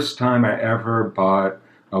first time I ever bought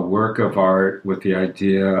a work of art with the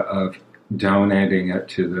idea of donating it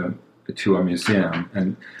to a museum.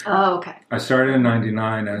 And I started in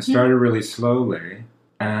 99, and I started really slowly,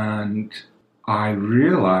 and I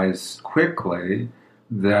realized quickly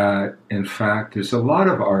that, in fact, there's a lot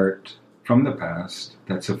of art from the past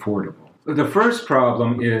that's affordable. The first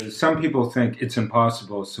problem is some people think it's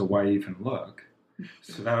impossible, so why even look?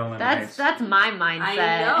 So that eliminates... That's my mindset.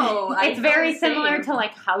 I know. It's very similar to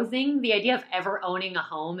like housing. The idea of ever owning a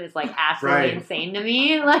home is like absolutely insane to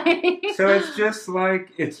me. So it's just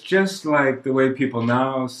like the way people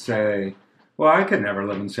now say, well, I could never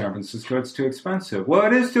live in San Francisco. It's too expensive. Well,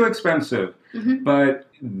 it is too expensive. Mm-hmm. But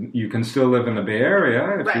you can still live in the Bay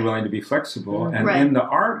Area if you're willing to be flexible. And in the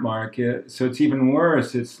art market, so it's even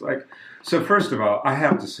worse. It's like, so first of all, I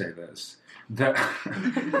have to say this. That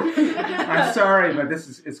I'm sorry, but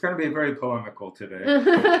it's going to be very polemical today.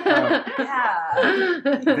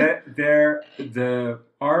 The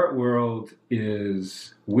art world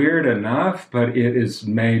is weird enough, but it is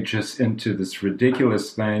made just into this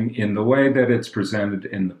ridiculous thing in the way that it's presented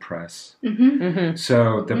in the press. Mm-hmm. Mm-hmm.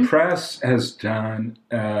 So the press has done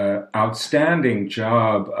an outstanding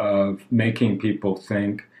job of making people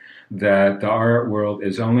think that the art world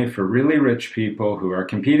is only for really rich people who are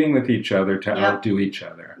competing with each other to outdo each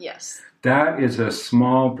other. Yes. That is a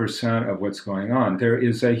small percent of what's going on. There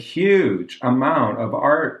is a huge amount of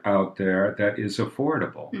art out there that is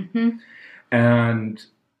affordable. Mm-hmm. And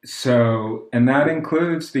that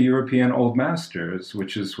includes the European old masters,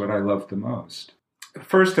 which is what I love the most.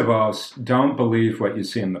 First of all, don't believe what you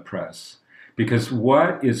see in the press, because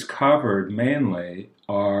what is covered mainly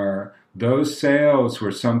are those sales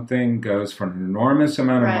where something goes for an enormous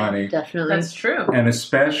amount of money. Definitely. That's true. And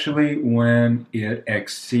especially when it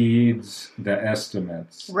exceeds the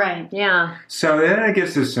estimates. Right. Yeah. So then it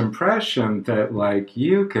gives this impression that, like,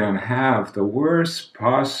 you can have the worst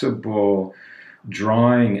possible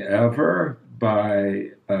drawing ever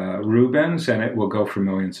by Rubens and it will go for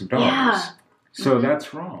millions of dollars. Yeah. So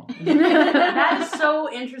that's wrong. That is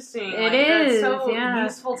so interesting. It is. That's so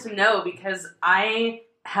useful to know, because I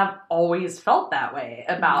have always felt that way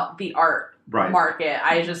about the art market.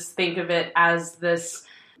 I just think of it as this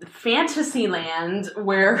fantasy land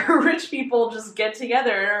where rich people just get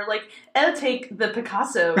together and are like, "Oh, take the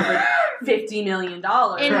Picasso for $50 million." And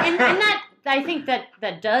that, I think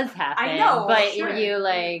that does happen. I know, but sure. you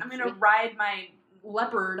like, I'm gonna ride my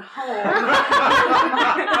leopard home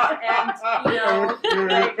and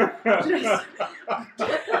just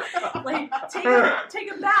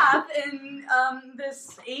take a bath in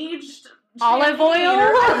this aged olive oil.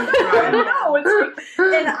 No, it's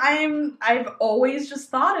like, I've always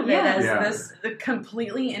just thought of it as this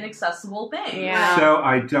completely inaccessible thing. Yeah. So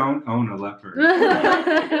I don't own a leopard.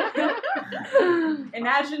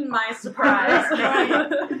 Imagine my surprise.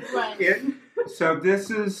 So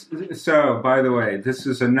by the way, this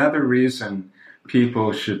is another reason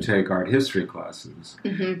people should take art history classes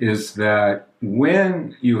is that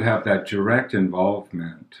when you have that direct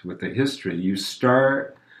involvement with the history, you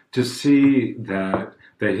start to see that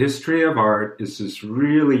the history of art is this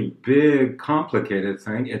really big, complicated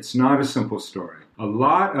thing. It's not a simple story. A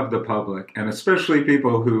lot of the public, and especially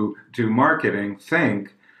people who do marketing,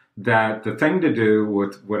 think that the thing to do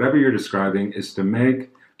with whatever you're describing is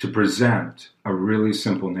to present a really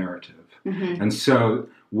simple narrative. And so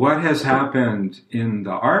what has happened in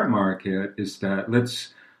the art market is that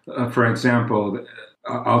for example,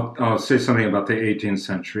 I'll say something about the 18th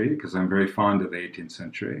century because I'm very fond of the 18th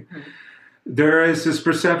century. There is this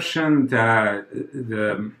perception that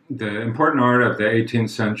the important art of the 18th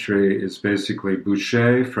century is basically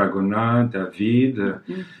Boucher, Fragonard, David,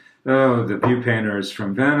 the view painters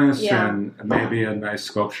from Venice, and maybe a nice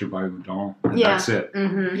sculpture by Houdon, and that's it.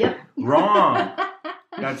 Yep. Wrong.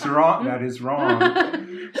 That's wrong. That is wrong.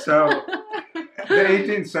 So the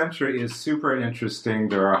 18th century is super interesting.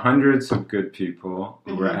 There are hundreds of good people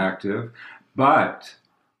who are active, but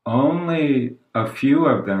only a few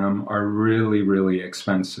of them are really, really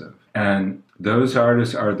expensive. And those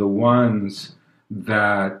artists are the ones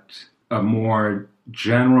that a more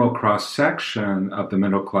general cross-section of the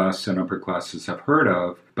middle class and upper classes have heard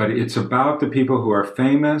of. But it's about the people who are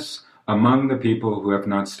famous among the people who have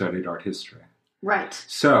not studied art history. Right.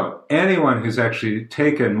 So anyone who's actually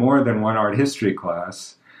taken more than one art history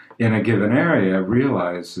class in a given area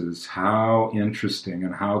realizes how interesting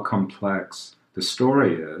and how complex the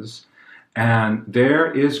story is. And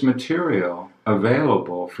there is material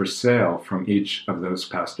available for sale from each of those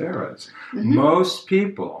past eras. Most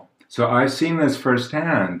people, so I've seen this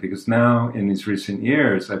firsthand because now in these recent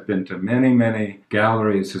years, I've been to many, many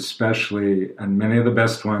galleries, especially, and many of the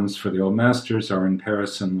best ones for the old masters are in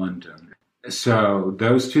Paris and London. So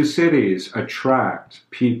those two cities attract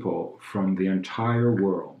people from the entire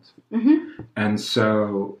world. And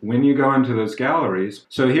so when you go into those galleries,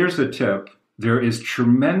 so here's the tip. There is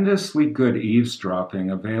tremendously good eavesdropping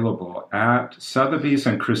available at Sotheby's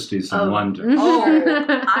and Christie's in London. Oh,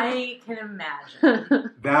 I can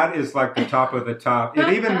imagine. That is like the top of the top. It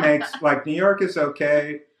even makes, like, New York is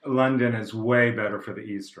okay. London is way better for the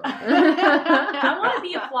eavesdropping. I want to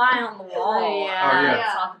be a fly on the wall.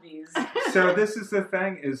 Sotheby's. So this is the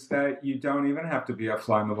thing, is that you don't even have to be a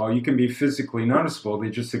fly on the wall. You can be physically noticeable. They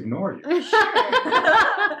just ignore you.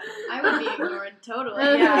 I would be ignored totally.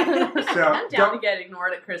 Yeah. So I'm down to get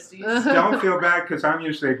ignored at Christie's. Don't feel bad because I'm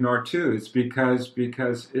usually ignored too. It's because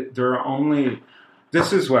there are only...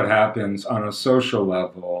 This is what happens on a social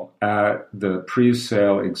level at the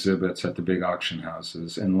pre-sale exhibits at the big auction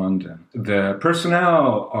houses in London. The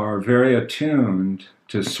personnel are very attuned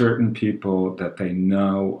to certain people that they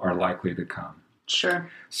know are likely to come. Sure.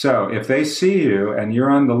 So if they see you and you're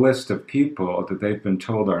on the list of people that they've been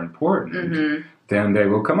told are important, then they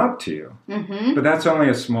will come up to you. But that's only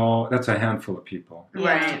that's a handful of people.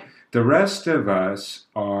 Right. The rest of us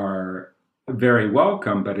are very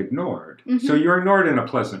welcome but ignored. So you're ignored in a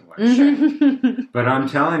pleasant way. But I'm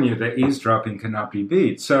telling you that eavesdropping cannot be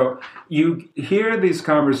beat. So you hear these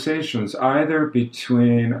conversations either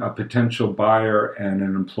between a potential buyer and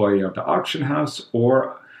an employee of the auction house,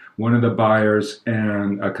 or one of the buyers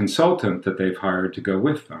and a consultant that they've hired to go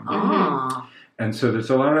with them. And so there's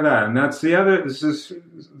a lot of that. And this is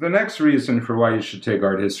the next reason for why you should take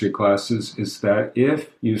art history classes, is that if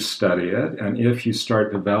you study it and if you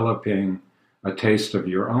start developing a taste of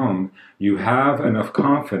your own, you have enough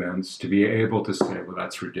confidence to be able to say, well,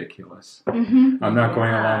 that's ridiculous. I'm not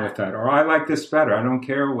going along with that. Or I like this better. I don't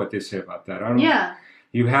care what they say about that.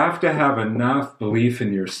 You have to have enough belief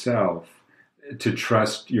in yourself to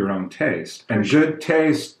trust your own taste. And good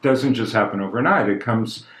taste doesn't just happen overnight. It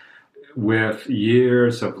comes with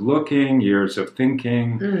years of looking, years of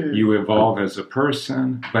thinking. You evolve as a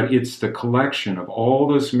person, but it's the collection of all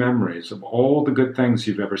those memories of all the good things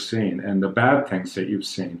you've ever seen and the bad things that you've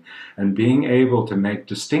seen, and being able to make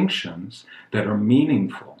distinctions that are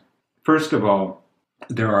meaningful. First of all,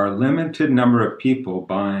 there are a limited number of people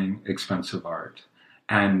buying expensive art.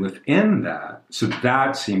 And within that, so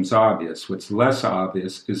that seems obvious. What's less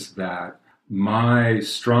obvious is that my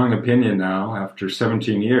strong opinion now, after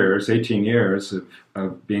 18 years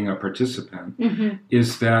of being a participant,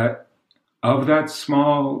 is that of that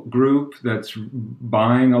small group that's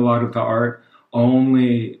buying a lot of the art,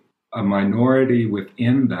 only a minority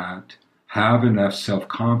within that have enough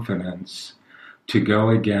self-confidence to go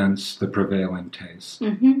against the prevailing taste.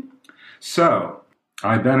 So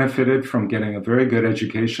I benefited from getting a very good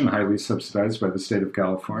education, highly subsidized by the state of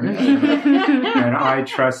California. And I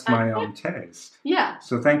trust my own taste. Yeah.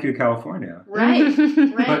 So thank you, California. Right.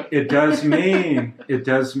 But it does mean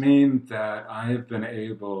that I have been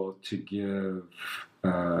able to give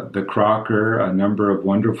the Crocker a number of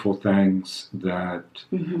wonderful things that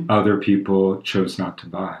other people chose not to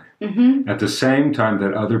buy. At the same time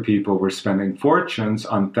that other people were spending fortunes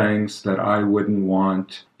on things that I wouldn't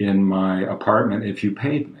want in my apartment if you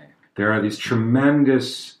paid me. There are these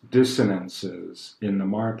tremendous dissonances in the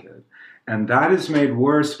market. And that is made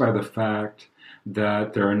worse by the fact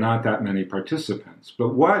that there are not that many participants.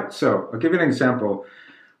 So I'll give you an example.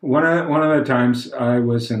 One of the times I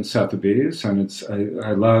was in Sotheby's, and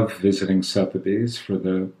I love visiting Sotheby's for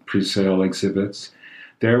the pre-sale exhibits.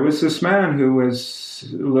 There was this man who was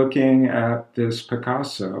looking at this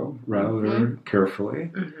Picasso rather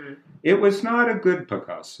carefully. It was not a good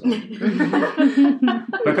Picasso.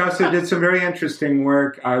 Picasso did some very interesting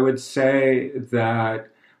work. I would say that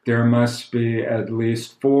there must be at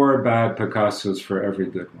least 4 bad Picassos for every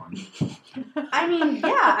good one. I mean,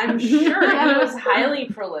 yeah, I'm sure he was highly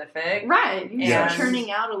prolific. Right. He's Yes.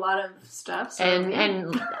 churning out a lot of stuff. So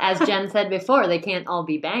And as Jen said before, they can't all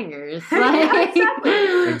be bangers.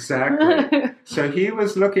 Exactly. So he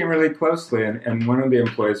was looking really closely, and one of the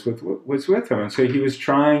employees was with him. And so he was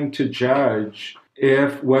trying to judge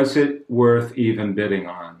was it worth even bidding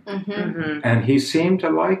on. And he seemed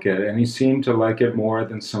to like it, and he seemed to like it more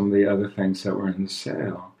than some of the other things that were in the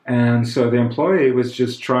sale. And so the employee was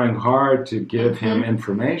just trying hard to give him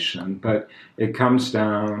information, but it comes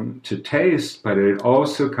down to taste, but it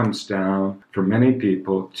also comes down, for many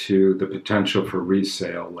people, to the potential for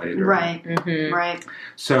resale later. Right. Right.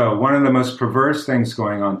 So one of the most perverse things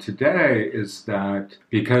going on today is that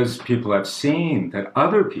because people have seen that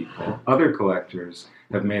other collectors,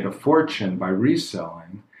 have made a fortune by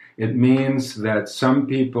reselling, it means that some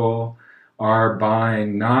people are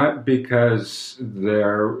buying not because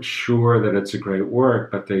they're sure that it's a great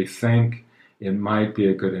work, but they think it might be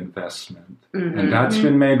a good investment. And that's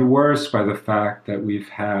been made worse by the fact that we've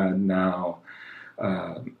had now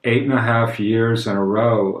 8.5 years in a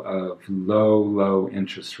row of low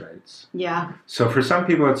interest rates. Yeah. So for some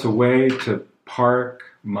people, it's a way to park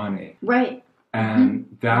money. Right.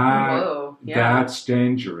 And that's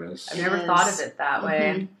dangerous. I've never thought of it that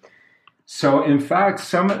way. So, in fact,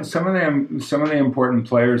 some of the important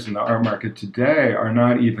players in the art market today are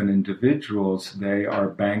not even individuals; they are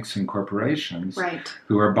banks and corporations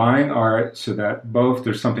who are buying art so that both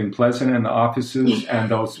there's something pleasant in the offices and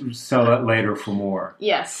they'll sell it later for more.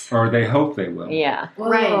 Yes, or they hope they will. Yeah,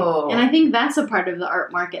 right. And I think that's a part of the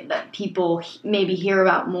art market that people maybe hear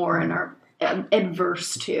about more and are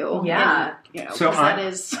adverse to. Yeah, and, so that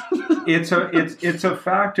is it's a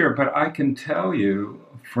factor, but I can tell you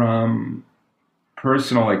from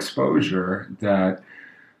personal exposure that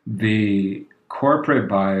the corporate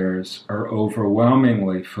buyers are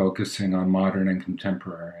overwhelmingly focusing on modern and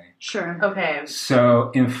contemporary. Sure. Okay.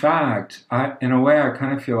 So, in fact, in a way, I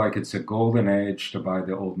kind of feel like it's a golden age to buy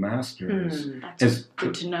the old masters. That's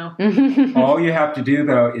good to know. All you have to do,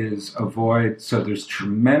 though, is avoid. So there's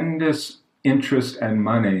tremendous interest and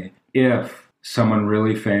money if someone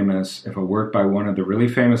really famous, if a work by one of the really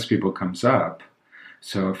famous people comes up.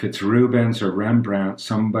 So if it's Rubens or Rembrandt,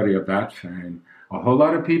 somebody of that fame, a whole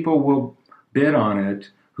lot of people will bid on it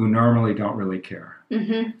who normally don't really care.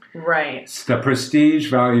 Right. The prestige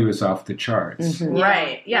value is off the charts.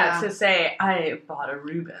 Right. Yeah. To say, I bought a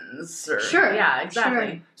Rubens. Or, sure. Yeah, exactly.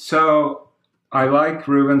 Sure. So I like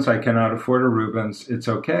Rubens. I cannot afford a Rubens. It's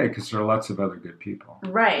okay because there are lots of other good people.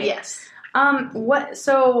 Right. Yes.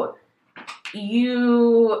 So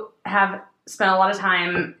you have spent a lot of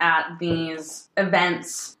time at these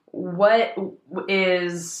events. What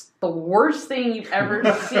is the worst thing you've ever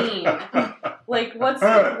seen? Like, what's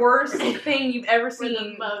the worst thing you've ever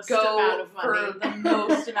seen go for the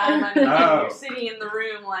most amount of money? And you're sitting in the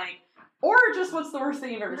room like, or just what's the worst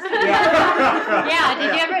thing you've ever seen? Yeah.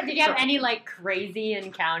 Did you have any like crazy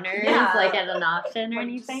encounters like at an auction or like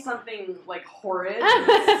anything? Something like horrid,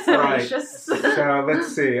 salacious. So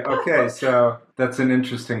let's see. Okay, so that's an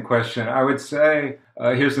interesting question. I would say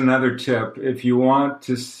here's another tip: if you want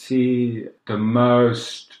to see the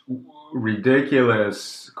most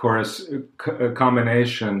ridiculous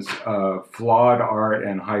combinations of flawed art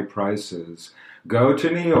and high prices, go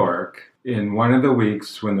to New York in one of the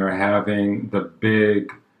weeks when they're having the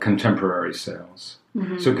big contemporary sales.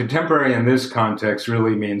 So contemporary in this context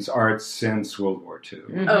really means art since World War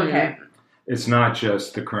II. Okay. It's not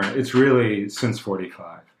just the current, it's really since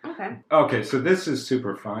 45. Okay, so this is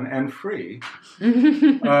super fun and free.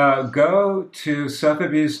 Go to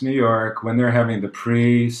Sotheby's, New York, when they're having the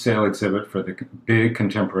pre-sale exhibit for the big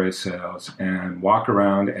contemporary sales, and walk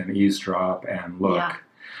around and eavesdrop and look. Yeah.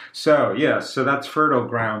 So, yes, so that's fertile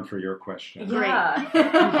ground for your question.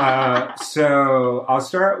 Yeah. So I'll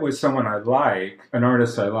start with someone I like, an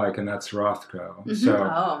artist I like, and that's Rothko.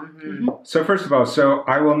 So first of all, so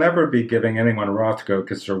I will never be giving anyone Rothko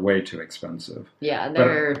because they're way too expensive.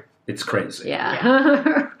 Yeah, It's crazy.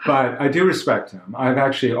 Yeah. But I do respect him. I've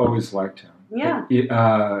actually always liked him. Yeah.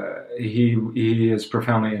 He is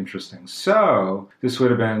profoundly interesting. So this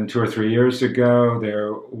would have been 2 or 3 years ago.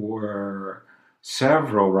 There were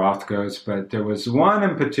several Rothkos, but there was one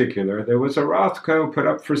in particular. There was a Rothko put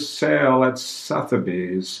up for sale at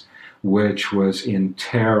Sotheby's, which was in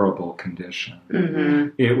terrible condition.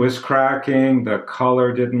 Mm-hmm. It was cracking, the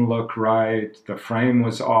color didn't look right, the frame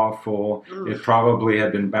was awful, it probably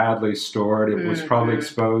had been badly stored, it was probably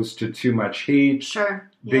exposed to too much heat,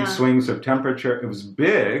 big swings of temperature. It was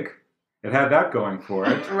big, it had that going for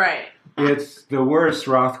it. Right. It's the worst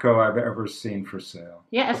Rothko I've ever seen for sale.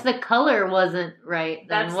 Yeah, if the color wasn't right,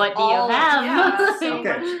 then That's what do you have? Yeah, So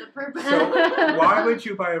much the purpose. So why would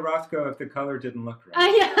you buy a Rothko if the color didn't look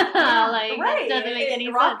right? Yeah, like, Right. it doesn't make any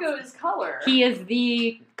sense. Rocco is color. He is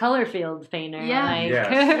the color field painter. Yeah. Like.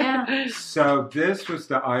 Yes. So this was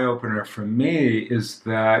the eye-opener for me, is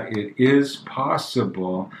that it is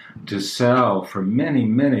possible to sell for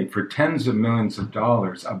for tens of millions of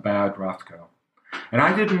dollars, a bad Rothko. And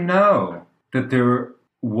I didn't know that there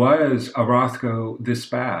was a Rothko this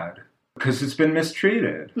bad, because it's been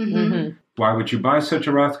mistreated. Mm-hmm. Why would you buy such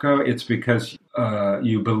a Rothko? It's because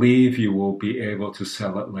you believe you will be able to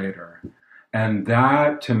sell it later. And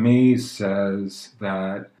that, to me, says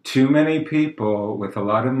that too many people with a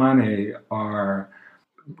lot of money are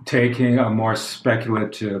taking a more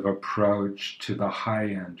speculative approach to the high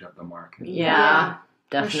end of the market. Yeah,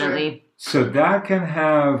 definitely. So that can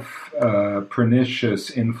have a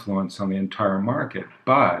pernicious influence on the entire market.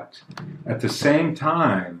 But at the same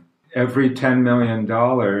time, every $10 million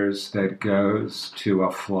that goes to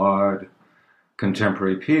a flawed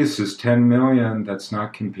contemporary piece is $10 million that's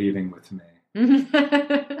not competing with me.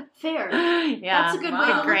 Fair. Yeah, That's a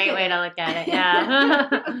good way to look at it.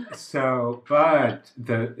 Yeah. So, but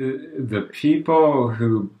the people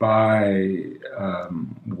who buy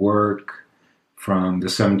work from the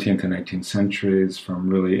 17th and 18th centuries, from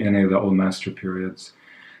really any of the old master periods,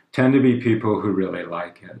 tend to be people who really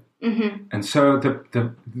like it. Mm-hmm. And so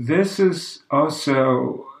this is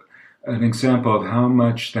also an example of how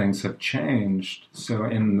much things have changed. So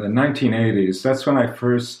in the 1980s, that's when I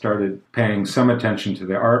first started paying some attention to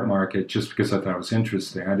the art market, just because I thought it was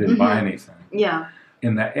interesting. I didn't buy anything. Yeah.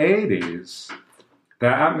 In the 80s, the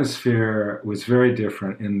atmosphere was very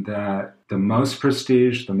different in that the most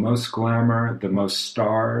prestige, the most glamour, the most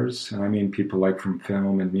stars, and I mean people like from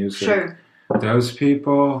film and music, those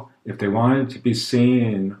people, if they wanted to be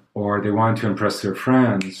seen or they wanted to impress their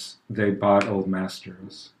friends, they bought old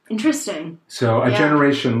masters. Interesting. So a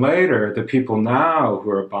generation later, the people now who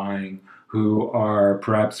are buying, who are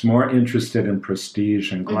perhaps more interested in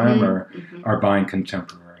prestige and glamour, are buying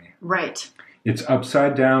contemporary. Right. It's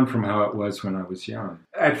upside down from how it was when I was young.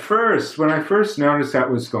 At first, when I first noticed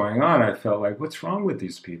that was going on, I felt like, what's wrong with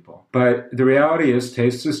these people? But the reality is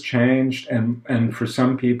taste has changed, and for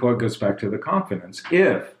some people, it goes back to the confidence.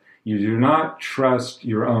 If you do not trust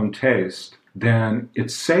your own taste, then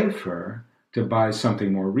it's safer to buy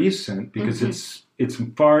something more recent, because it's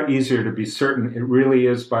far easier to be certain it really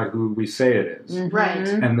is by who we say it is. Right.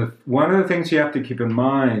 And one of the things you have to keep in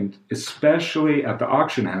mind, especially at the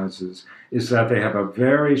auction houses, is that they have a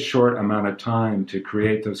very short amount of time to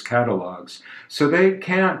create those catalogs. So they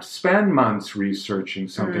can't spend months researching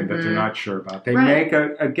something that they're not sure about. They make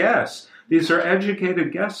a guess. These are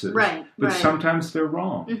educated guesses. But sometimes they're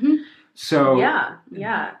wrong. So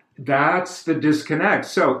that's the disconnect.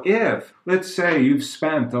 So if, let's say, you've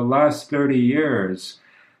spent the last 30 years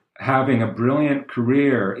having a brilliant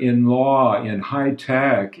career in law, in high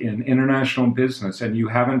tech, in international business, and you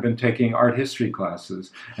haven't been taking art history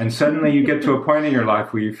classes, and suddenly you get to a point in your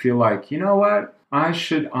life where you feel like, you know what, I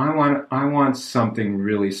want something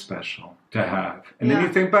really special to have. And then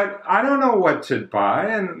you think, but I don't know what to buy,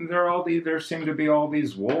 and there seem to be all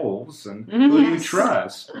these wolves, and who do you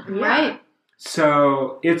trust? Right.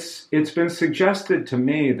 So it's been suggested to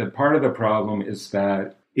me that part of the problem is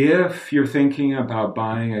that if you're thinking about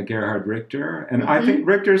buying a Gerhard Richter, and I think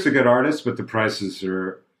Richter's a good artist, but the prices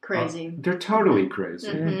are crazy. They're totally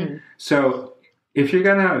crazy. So if you're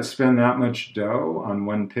going to spend that much dough on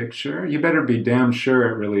one picture, you better be damn sure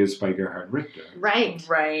it really is by Gerhard Richter. Right.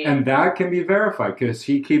 And that can be verified because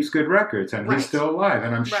he keeps good records and he's still alive.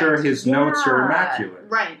 And I'm sure his notes are immaculate.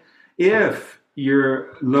 Right. If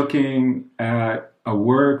you're looking at a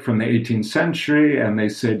work from the 18th century and they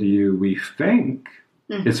say to you, we think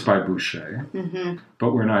it's by Boucher,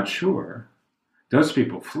 but we're not sure, those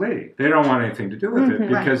people flee. They don't want anything to do with it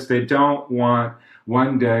because they don't want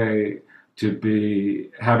one day to be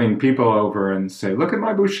having people over and say, look at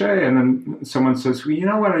my Boucher. And then someone says, well, you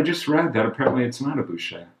know what? I just read that. Apparently it's not a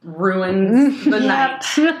Boucher. Ruins the night.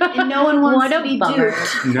 And no one wants to be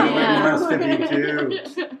duped. No one wants to be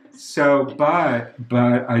duped. So, but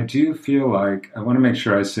I do feel like, I want to make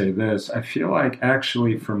sure I say this, I feel like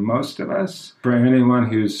actually for most of us, for anyone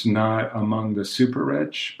who's not among the super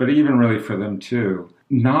rich, but even really for them too,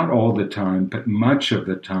 not all the time, but much of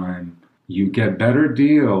the time, you get better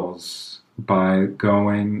deals by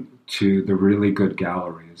going to the really good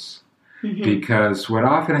galleries. Because what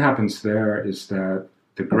often happens there is that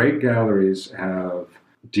the great galleries have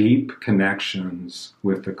deep connections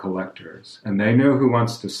with the collectors, and they know who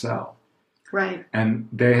wants to sell. Right. And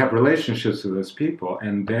they have relationships with those people,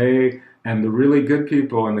 and the really good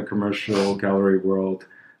people in the commercial gallery world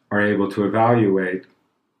are able to evaluate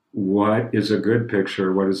what is a good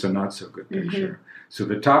picture, what is a not so good picture. So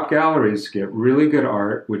the top galleries get really good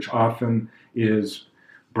art, which often is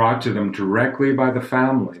brought to them directly by the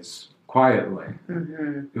families, quietly,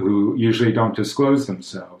 who usually don't disclose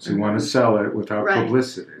themselves, who want to sell it without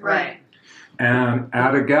publicity. Right. And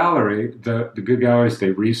at a gallery, the good galleries,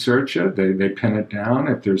 they research it, they pin it down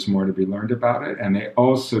if there's more to be learned about it, and they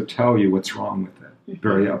also tell you what's wrong with it,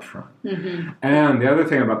 very upfront. And the other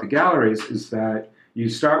thing about the galleries is that you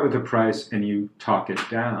start with a price and you talk it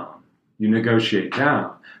down. You negotiate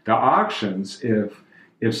down. The auctions, if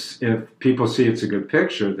people see it's a good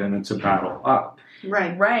picture, then it's a battle up.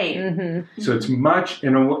 Right. So it's much,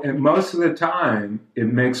 and most of the time, it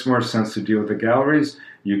makes more sense to deal with the galleries.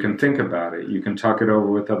 You can think about it. You can talk it over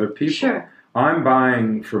with other people. Sure. I'm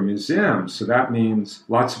buying for museums, so that means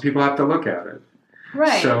lots of people have to look at it.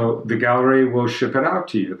 Right. So the gallery will ship it out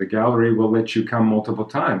to you. The gallery will let you come multiple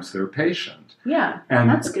times. They're patient. Yeah, and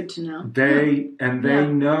that's good to know. They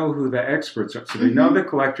know who the experts are. So they know the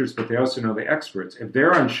collectors, but they also know the experts. If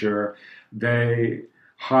they're unsure, they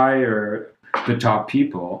hire the top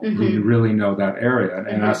people who really know that area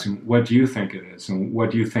and ask them, what do you think it is? And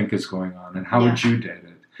what do you think is going on? And how would you date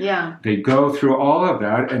it? Yeah. They go through all of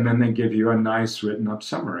that, and then they give you a nice written up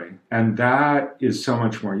summary. And that is so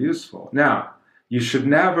much more useful. Now, you should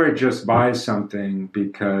never just buy something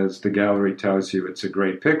because the gallery tells you it's a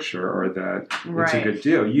great picture or that it's a good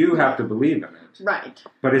deal. You have to believe in it. Right.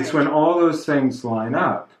 But it's when all those things line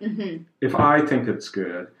up. If I think it's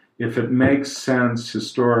good, if it makes sense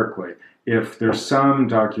historically, if there's some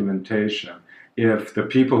documentation, if the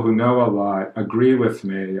people who know a lot agree with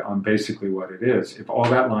me on basically what it is, if all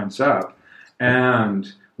that lines up,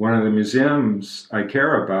 and one of the museums I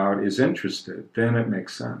care about is interested, then it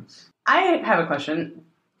makes sense. I have a question.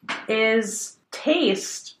 Is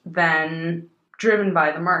taste then driven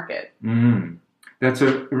by the market? That's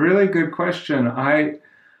a really good question.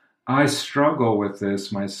 I struggle with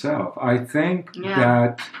this myself. I think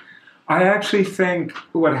I actually think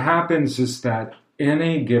what happens is that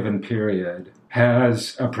any given period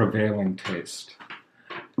has a prevailing taste,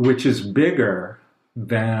 which is bigger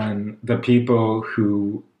than the people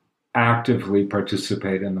who actively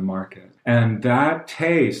participate in the market. And that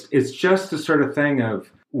taste, it's just the sort of thing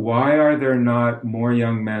of, why are there not more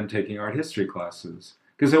young men taking art history classes?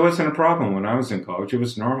 Because it wasn't a problem when I was in college. It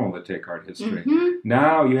was normal to take art history.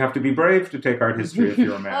 Now you have to be brave to take art history if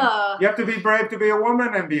you're a man. You have to be brave to be a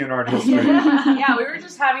woman and be in art history. Yeah, we were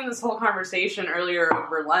just having this whole conversation earlier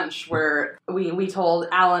over lunch where we told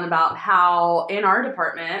Alan about how in our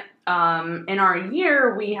department, in our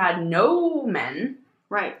year, we had no men.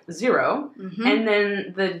 Right. 0. And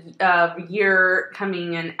then the year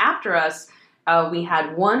coming in after us, we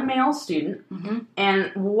had 1 male student.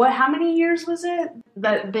 And how many years was it?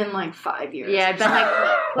 That been like 5 years. Yeah, it's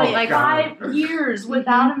been like 5 years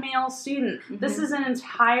without a male student. This is an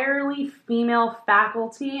entirely female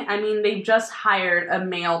faculty. I mean, they just hired a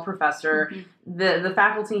male professor. The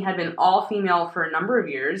faculty had been all female for a number of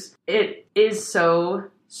years. It is so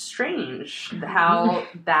strange how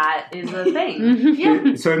that is a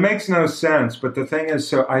thing. So it makes no sense, but the thing is,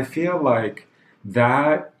 so I feel like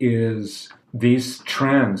that is these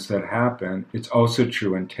trends that happen, it's also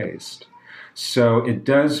true in taste. So it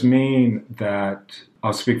does mean that,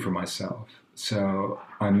 I'll speak for myself. So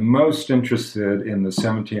I'm most interested in the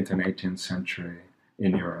 17th and 18th century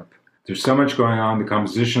in Europe. There's so much going on. The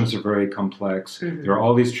compositions are very complex. Mm-hmm. There are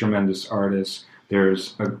all these tremendous artists.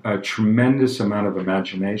 There's a tremendous amount of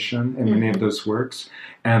imagination in many of those works,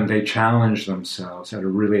 and they challenge themselves at a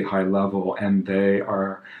really high level, and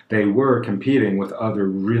they were competing with other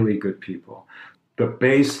really good people. The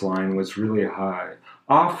baseline was really high.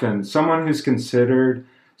 Often, someone who's considered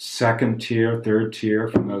second tier, third tier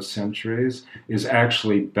from those centuries is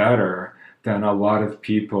actually better than a lot of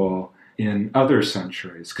people in other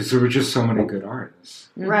centuries, because there were just so many good artists.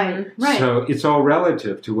 Right. So it's all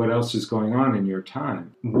relative to what else is going on in your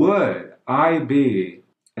time. Would I be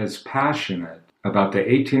as passionate about the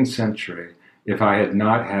 18th century if I had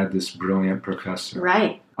not had this brilliant professor?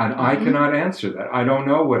 Right. And I cannot answer that. I don't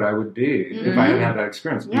know what I would be if I hadn't had that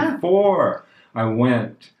experience. Yeah. Before I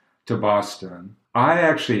went to Boston, I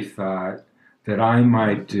actually thought that I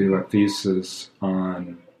might do a thesis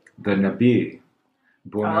on the Nabi.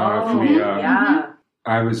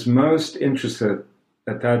 I was most interested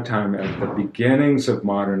at that time at the beginnings of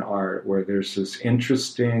modern art, where there's this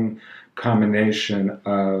interesting combination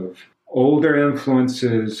of older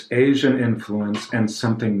influences, Asian influence, and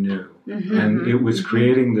something new. And it was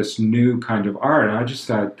creating this new kind of art. And I just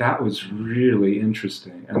thought that was really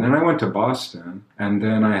interesting. And then I went to Boston, and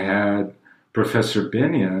then I had Professor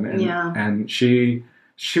Binion, and she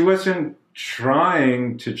wasn't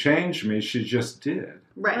trying to change me, she just did.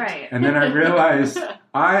 Right. And then I realized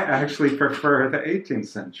I actually prefer the 18th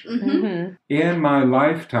century. In my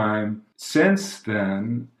lifetime, since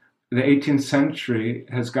then, the 18th century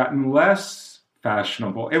has gotten less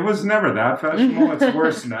fashionable. It was never that fashionable. It's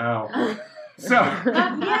worse now. So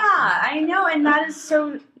I know, and that is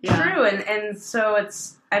so true. And so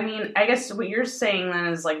it's, I mean, I guess what you're saying then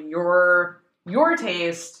is like your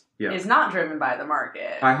taste is not driven by the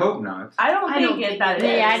market. I hope not. I don't think it is.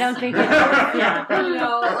 Yeah, I don't think it is. You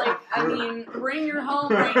know, like, I mean, we're in your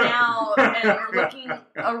home right now, and we're looking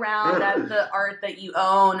around at the art that you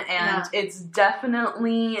own, and it's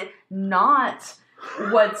definitely not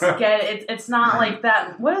it's not like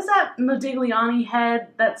that. What is that Modigliani head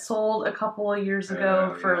that sold a couple of years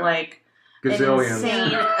ago for like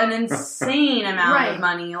an insane amount of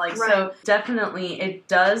money? Like, so definitely it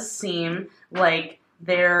does seem like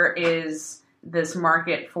there is this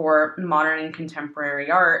market for modern and contemporary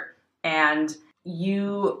art, and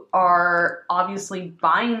you are obviously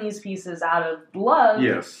buying these pieces out of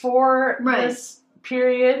love for this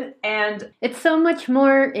period, and it's so much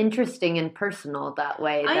more interesting and personal that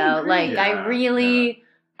way, though. I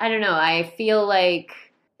don't know, I feel like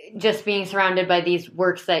just being surrounded by these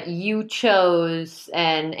works that you chose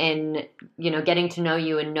and you know, getting to know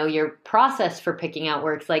you and know your process for picking out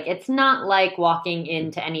works, like, it's not like walking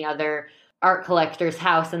into any other art collector's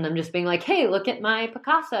house and them just being like, hey, look at my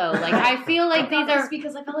Picasso. Like, I feel like these are...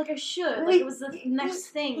 because I felt like I should. Like, it was the next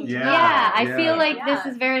thing. I feel like this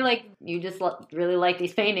is very, like, you just really like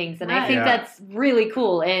these paintings. And I think that's really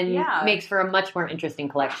cool and makes for a much more interesting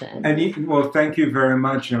collection. And well, thank you very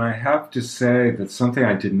much. And I have to say that something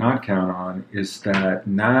I did not count on is that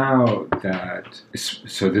now that...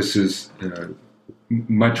 So this is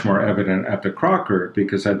much more evident at the Crocker,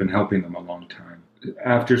 because I've been helping them a long time.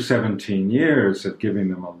 After 17 years of giving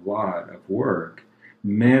them a lot of work,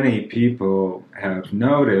 many people have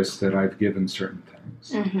noticed that I've given certain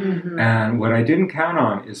things. And what I didn't count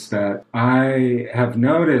on is that I have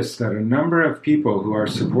noticed that a number of people who are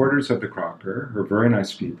supporters of the Crocker, are very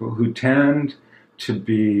nice people, who tend to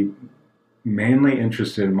be mainly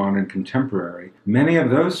interested in modern contemporary, many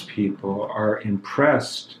of those people are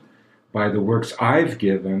impressed by the works I've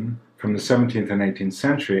given from the 17th and 18th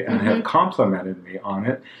century and have complimented me on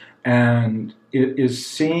it. And it is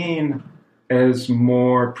seen as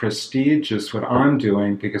more prestigious what I'm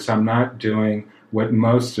doing, because I'm not doing what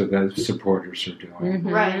most of the supporters are doing.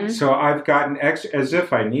 Right. So I've gotten, as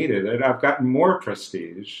if I needed it, I've gotten more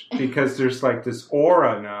prestige, because there's like this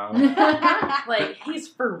aura now. Like, he's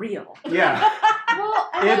for real. Yeah. Well,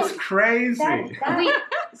 it's crazy.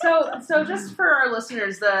 So just for our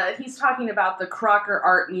listeners, he's talking about the Crocker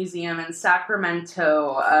Art Museum in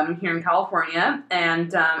Sacramento, here in California,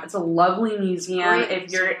 and it's a lovely museum.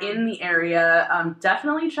 If you're in the area,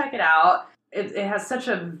 definitely check it out. It has such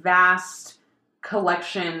a vast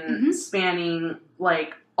collection spanning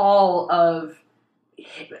like all of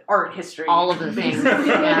art history, all of the things.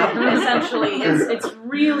 Essentially, it's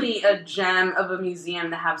really a gem of a museum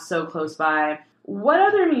to have so close by. What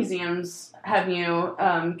other museums have you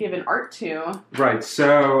given art to? Right.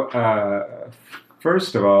 So,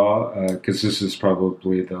 first of all, because this is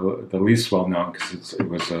probably the least well known, because it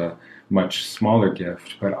was a much smaller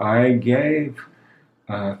gift, but I gave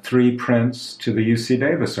 3 prints to the UC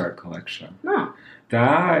Davis art collection. Oh.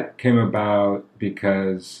 that came about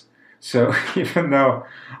because, so even though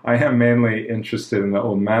I am mainly interested in the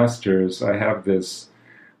old masters, I have this,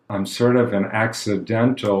 I'm sort of an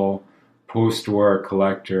accidental post-war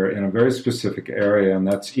collector in a very specific area, and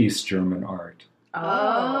that's East German art.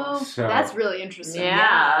 Oh, So that's really interesting.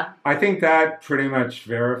 Yeah. I think that pretty much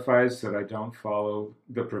verifies that I don't follow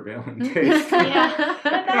the prevailing taste. Yeah,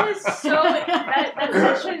 but that is that's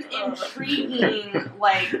such an intriguing,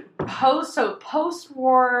 like,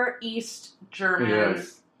 post-war East German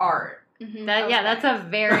art. Mm-hmm. That's a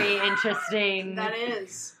very interesting. That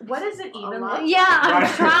is. What is it even like? Yeah, I'm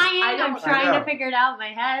Right. trying. I I'm don't- trying I know. to figure it out in my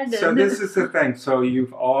head. So this is the thing. So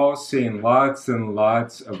you've all seen lots and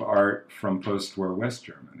lots of art from post-war West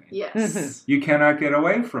Germany. Yes. You cannot get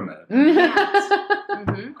away from it.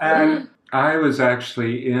 Mm-hmm. And I was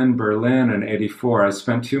actually in Berlin in '84. I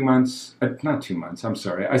spent 2 months, not 2 months, I'm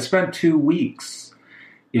sorry. I spent 2 weeks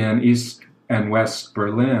in East and West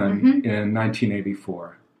Berlin in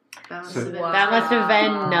 1984. That must So- have been That must have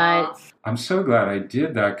been nuts. I'm so glad I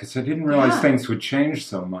did that because I didn't realize Yeah. things would change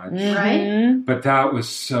so much. Mhm. But that was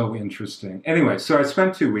so interesting. Anyway, so I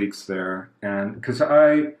spent 2 weeks there, and because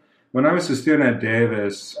when I was a student at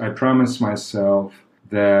Davis, I promised myself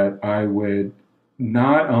that I would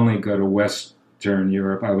not only go to Western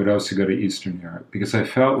Europe, I would also go to Eastern Europe, because I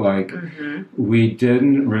felt like we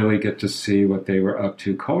didn't really get to see what they were up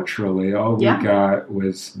to culturally. All we got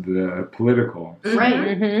was the political. Right.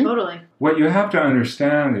 Mhm. Totally. What you have to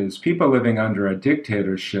understand is people living under a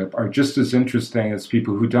dictatorship are just as interesting as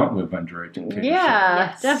people who don't live under a dictatorship.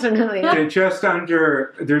 Yeah, Yes. definitely. They're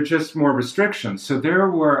just more restrictions. So there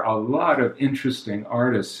were a lot of interesting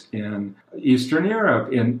artists in Eastern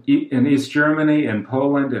Europe, in East Germany, in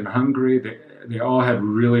Poland, in Hungary. They all had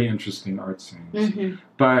really interesting art scenes. Mm-hmm.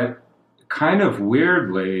 But kind of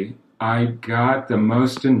weirdly, I got the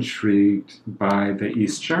most intrigued by the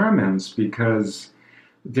East Germans because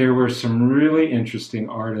there were some really interesting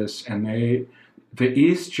artists, and the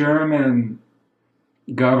East German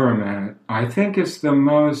government, I think, is the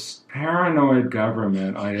most paranoid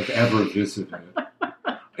government I have ever visited.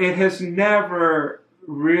 It has never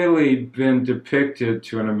really been depicted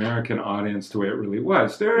to an American audience the way it really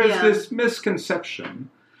was. There is this misconception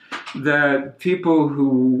that people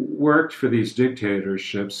who worked for these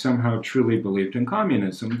dictatorships somehow truly believed in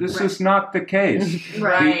communism. This is not the case.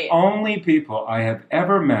 Right. The only people I have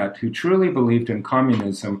ever met who truly believed in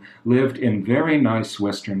communism lived in very nice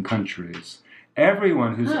Western countries.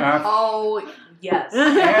 Everyone who's Yes.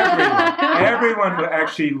 everyone who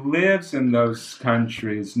actually lives in those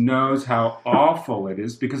countries knows how awful it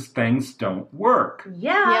is because things don't work.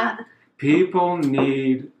 Yeah. People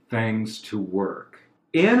need things to work.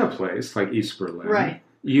 In a place like East Berlin,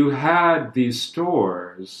 you had these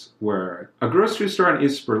stores where a grocery store in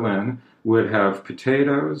East Berlin would have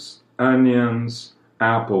potatoes, onions,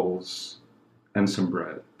 apples, and some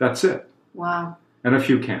bread. That's it. Wow. And a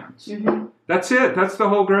few cans. Mm-hmm. That's it. That's the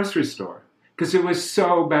whole grocery store. Because it was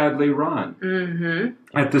so badly run. Mm-hmm.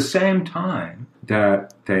 At the same time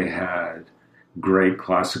that they had great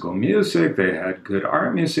classical music, they had good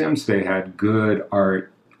art museums, they had good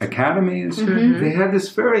art academies, they had this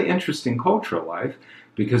very interesting cultural life,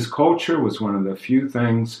 because culture was one of the few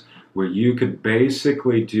things where you could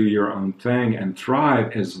basically do your own thing and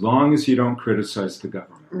thrive as long as you don't criticize the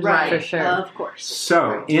government. Right. For sure. Of course.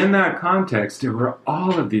 So, in that context, there were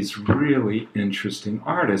all of these really interesting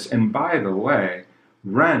artists. And by the way,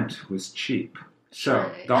 rent was cheap. So,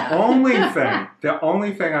 the only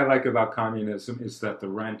thing I like about communism is that the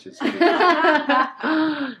rent is cheap. Yeah.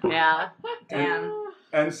 Damn.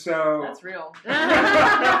 And so... That's real.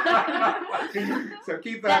 So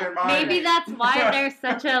keep that in mind. Maybe that's why there's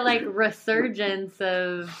such a resurgence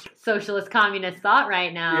of socialist communist thought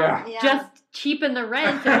right now. Yeah. Just cheapen the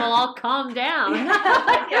rent and we'll all calm down.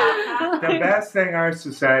 The best thing our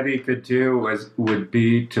society could do would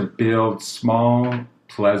be to build small,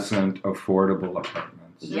 pleasant, affordable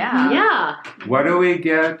apartments. Yeah. What do we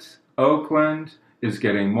get? Oakland is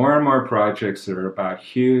getting more and more projects that are about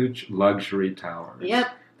huge luxury towers. Yep.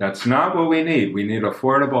 That's not what we need. We need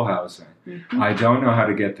affordable housing. I don't know how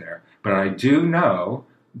to get there, but I do know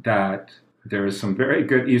that there is some very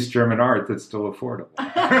good East German art that's still affordable.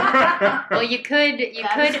 Well, you could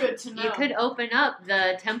good to know. you could open up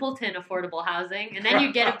the Templeton affordable housing, and then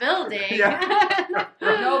you get a building.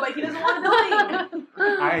 No, but he doesn't want a building.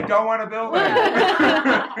 I don't want a building.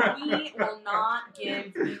 We will not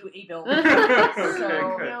give you a building. Okay,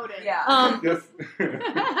 So, good. Noted. yeah. Yes.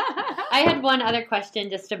 I had one other question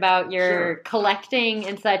just about your collecting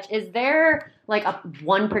and such. Is there like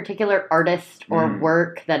one particular artist or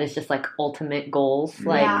work that is just like ultimate goals,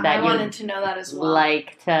 like that I wanted to know that as well.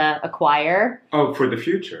 Like to acquire. Oh, for the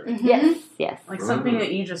future. Yes. Like something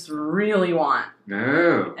that you just really want.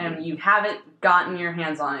 No. And you haven't gotten your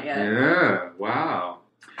hands on it yet. Yeah. Wow.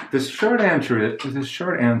 The short answer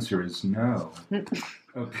is no.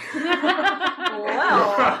 Well,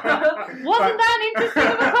 wasn't that interesting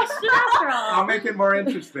of a question after all? I'll make it more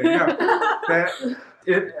interesting. No,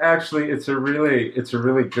 it's a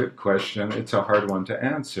really good question. It's a hard one to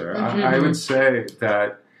answer. I would say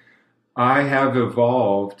that I have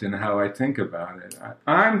evolved in how I think about it.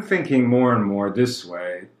 I'm thinking more and more this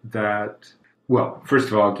way that, well, first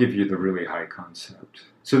of all, I'll give you the really high concept.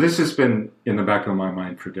 So this has been in the back of my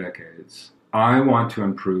mind for decades. I want to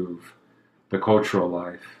improve the cultural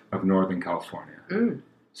life of Northern California.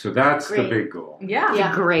 So that's the big goal. Yeah.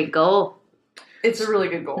 It's a great goal. It's a really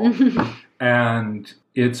good goal. And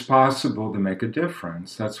it's possible to make a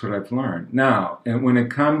difference. That's what I've learned. Now, and when it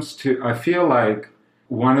comes to, I feel like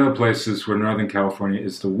one of the places where Northern California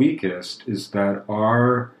is the weakest is that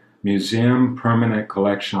our museum permanent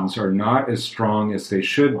collections are not as strong as they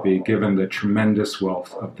should be given the tremendous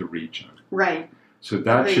wealth of the region. Right. So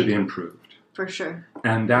that should be improved. For sure.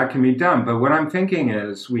 And that can be done. But what I'm thinking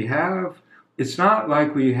is it's not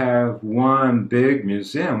like we have one big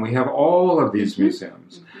museum. We have all of these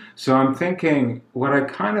museums. So I'm thinking what I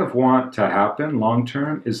kind of want to happen long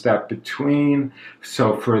term is that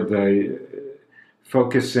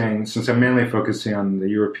since I'm mainly focusing on the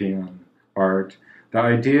European art, the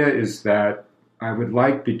idea is that I would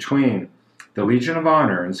like between the Legion of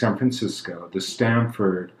Honor in San Francisco, the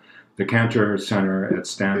Stanford, the Cantor Center at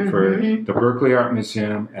Stanford, the Berkeley Art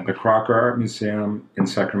Museum, and the Crocker Art Museum in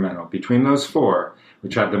Sacramento. Between those four,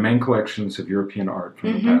 which have the main collections of European art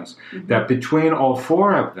from the past, that between all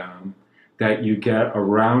four of them, that you get a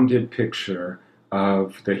rounded picture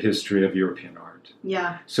of the history of European art.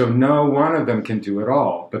 Yeah. So no one of them can do it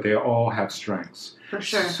all, but they all have strengths. For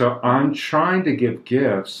sure. So I'm trying to give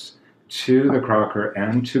gifts to the Crocker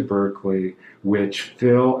and to Berkeley, which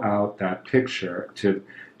fill out that picture to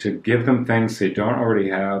give them things they don't already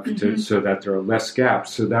have, so that there are less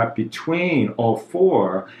gaps, so that between all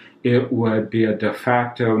four, it would be a de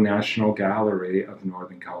facto national gallery of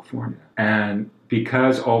Northern California. And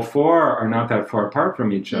because all four are not that far apart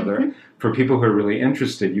from each other, for people who are really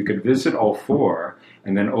interested, you could visit all four,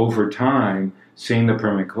 and then over time, seeing the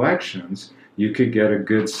permanent collections, you could get a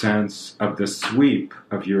good sense of the sweep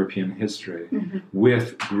of European history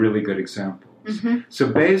with really good examples. So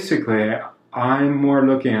basically, I'm more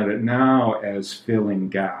looking at it now as filling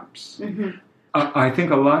gaps. I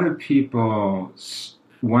think a lot of people,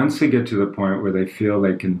 once they get to the point where they feel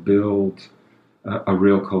they can build a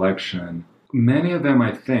real collection, many of them,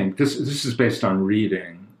 I think, this is based on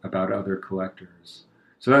reading about other collectors.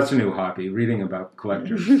 So that's a new hobby, reading about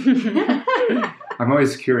collectors. I'm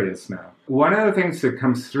always curious now. One of the things that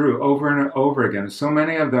comes through over and over again, so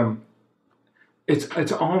many of them,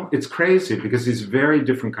 it's crazy because these very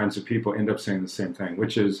different kinds of people end up saying the same thing,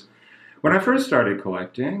 which is, when I first started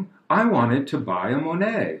collecting, I wanted to buy a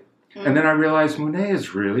Monet. And then I realized Monet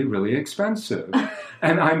is really, really expensive.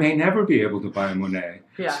 And I may never be able to buy a Monet.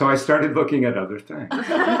 Yeah. So I started looking at other things.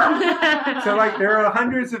 So there are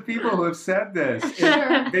hundreds of people who have said this.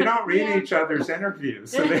 They don't read each other's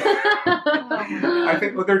interviews. So I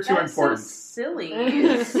think, they're too important. So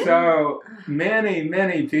silly. So many,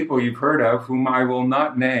 many people you've heard of, whom I will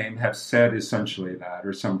not name, have said essentially that,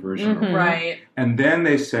 or some version of it. Right. And then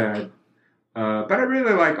they said, but I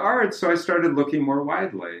really like art, so I started looking more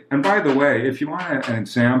widely. And by the way, if you want an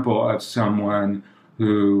example of someone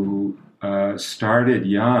who started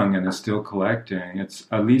young and is still collecting, it's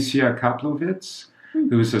Alicia Kaplowitz,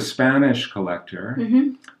 who's a Spanish collector.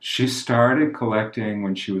 She started collecting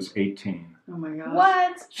when she was 18. Oh my gosh.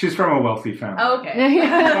 What? She's from a wealthy family. Oh,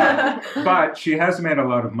 okay. but she has made a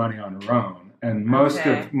lot of money on her own. And most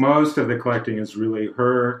of the collecting is really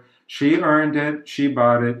her. She earned it. She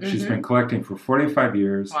bought it. She's been collecting for 45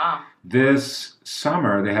 years. Wow. This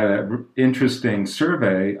summer, they had an interesting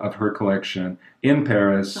survey of her collection in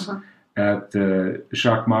Paris at the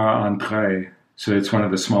Jacques Marat-André. So it's one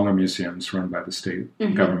of the smaller museums run by the state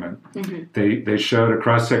government. They showed a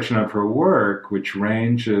cross-section of her work, which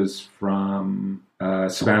ranges from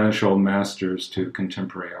Spanish old masters to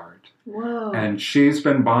contemporary art. Whoa. And she's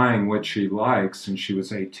been buying what she likes since she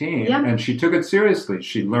was 18, and she took it seriously.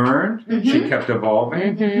 She learned, she kept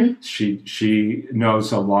evolving, she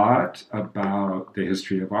knows a lot about the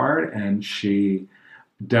history of art, and she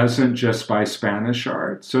doesn't just buy Spanish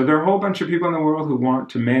art. So there are a whole bunch of people in the world who want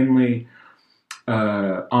to mainly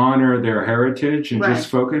honor their heritage and just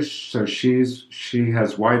focus. So she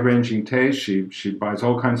has wide-ranging taste. She buys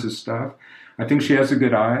all kinds of stuff. I think she has a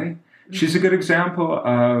good eye. She's a good example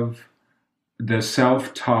of the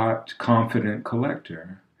self-taught, confident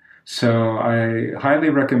collector. So I highly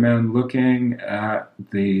recommend looking at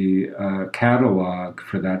the catalog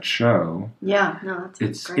for that show. Yeah, no,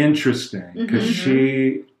 it's great. Interesting because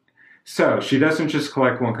she doesn't just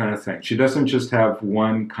collect one kind of thing. She doesn't just have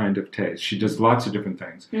one kind of taste. She does lots of different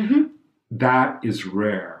things. That is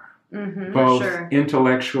rare, both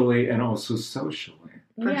intellectually and also socially.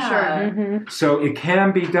 For sure. So it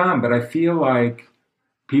can be done, but I feel like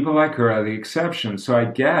people like her are the exception. So I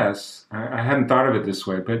guess, I hadn't thought of it this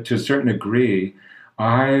way, but to a certain degree,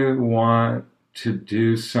 I want to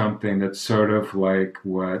do something that's sort of like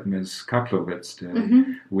what Ms. Kaplowitz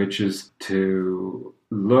did, which is to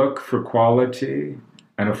look for quality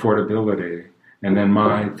and affordability. And then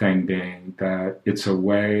my thing being that it's a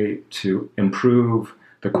way to improve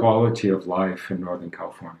the quality of life in Northern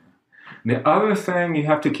California. And the other thing you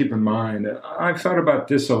have to keep in mind, I've thought about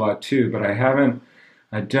this a lot too, but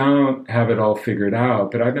I don't have it all figured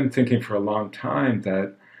out, but I've been thinking for a long time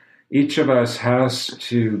that each of us has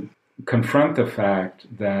to confront the fact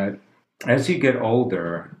that as you get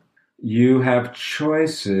older, you have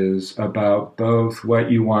choices about both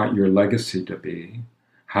what you want your legacy to be,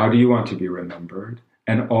 how do you want to be remembered,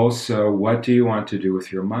 and also what do you want to do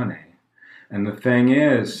with your money. And the thing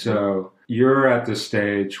is, so you're at the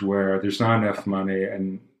stage where there's not enough money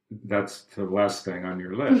and that's the last thing on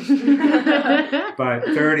your list. But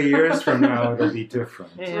 30 years from now, it'll be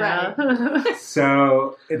different. Yeah. Right.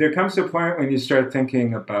 So there comes a point when you start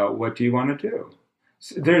thinking about what do you want to do?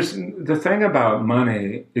 There's the thing about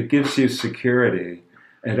money, it gives you security.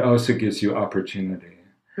 It also gives you opportunity.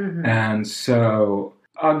 And so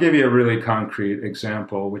I'll give you a really concrete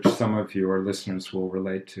example, which some of your listeners will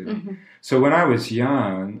relate to. So when I was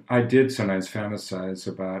young, I did sometimes fantasize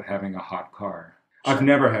about having a hot car. I've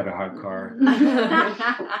never had a hot car.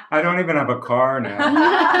 I don't even have a car now.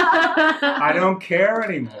 I don't care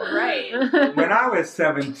anymore. Right. When I was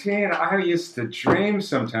 17, I used to dream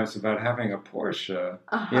sometimes about having a Porsche,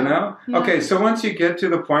 you know? Yeah. Okay, so once you get to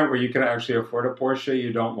the point where you can actually afford a Porsche,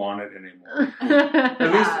 you don't want it anymore.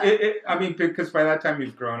 At least, because by that time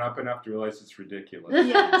you've grown up enough to realize it's ridiculous.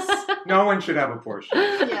 Yes. No one should have a Porsche.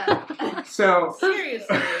 Yeah. So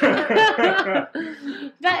Seriously.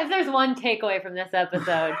 If there's one takeaway from this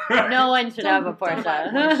episode, no one should have a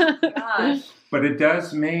Porsche. Gosh. But it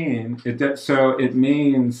does mean, it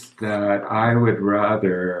means that I would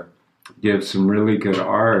rather give some really good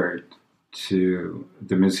art to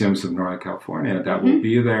the museums of Northern California that will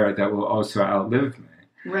be there, that will also outlive me.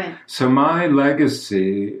 Right. So my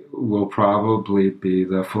legacy will probably be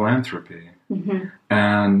the philanthropy.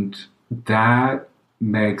 And that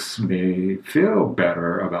makes me feel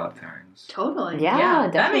better about things. Totally. Yeah,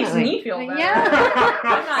 that definitely. makes me feel better. Yeah.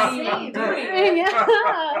 I'm not even doing it.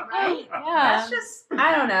 Right? Yeah. That's just,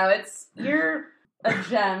 I don't know. You're a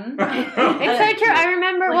gem. It's so true. I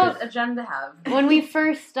remember, a gem to have. when we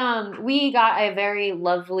first, we got a very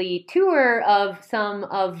lovely tour of some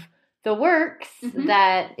of the works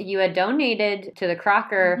that you had donated to the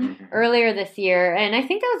Crocker earlier this year. And I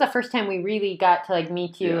think that was the first time we really got to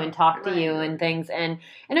meet you and talk to you and things. And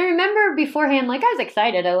I remember beforehand, I was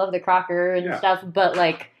excited. I love the Crocker and stuff, but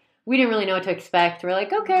we didn't really know what to expect. We're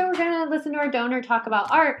like, okay, we're going to listen to our donor talk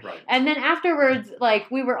about art. Right. And then afterwards,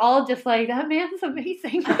 we were all just like, that man's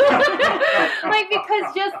amazing. Because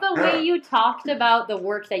just the way you talked about the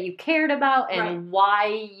work that you cared about and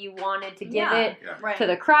why you wanted to give it to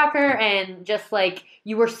the Crocker, and just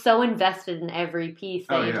you were so invested in every piece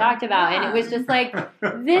that you talked about. And it was just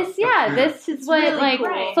this is what really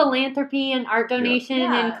cool. philanthropy and art donation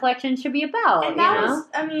and collection should be about. And that was,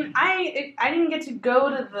 I didn't get to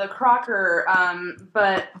go to the Crocker,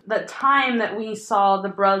 but the time that we saw the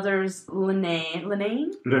brothers Lena.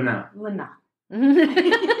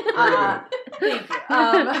 Thank you.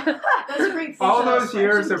 That's a great All those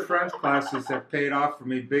years of French classes have paid off for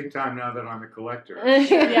me big time now that I'm a collector.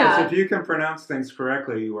 Yeah. If you can pronounce things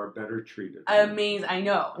correctly, you are better treated. Amazing. I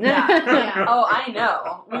know. Yeah. Oh, I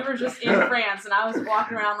know. We were just in France, and I was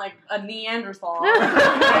walking around like a Neanderthal.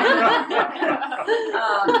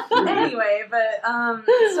 Anyway, but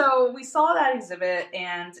so we saw that exhibit,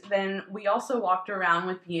 and then we also walked around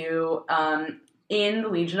with you in the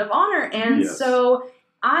Legion of Honor, and so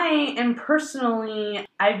I am personally,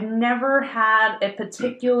 I've never had a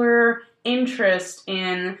particular interest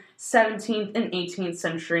in 17th and 18th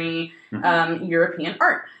century European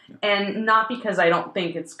art. And not because I don't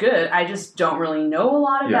think it's good, I just don't really know a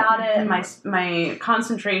lot about it. My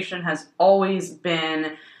concentration has always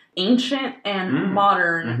been ancient and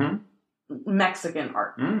modern Mexican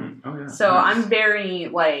art. So I'm very,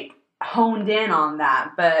 like, honed in on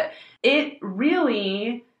that. But it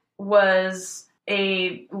really was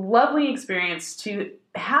a lovely experience to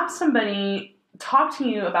have somebody talk to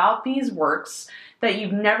you about these works that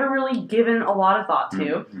you've never really given a lot of thought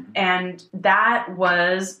to. And that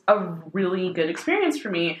was a really good experience for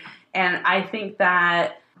me. And I think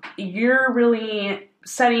that you're really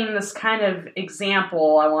setting this kind of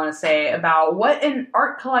example, I want to say, about what an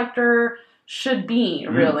art collector should be,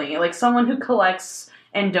 really. Like someone who collects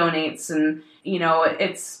and donates. And, you know,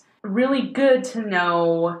 it's really good to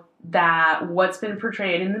know that what's been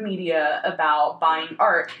portrayed in the media about buying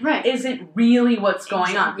art isn't really what's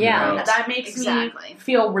going on. Yeah. That makes me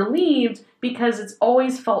feel relieved because it's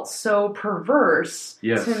always felt so perverse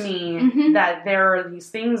to me that there are these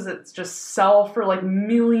things that just sell for like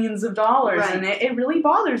millions of dollars. And it really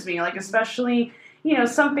bothers me, like especially, you know,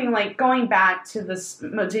 something like going back to this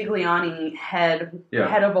Modigliani head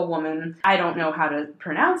of a woman. I don't know how to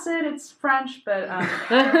pronounce it. It's French, but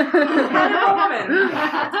head of a woman.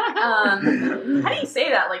 How do you say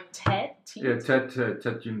that? Like tête?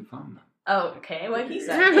 Tête d'une femme. Oh, okay, what he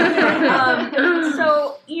said.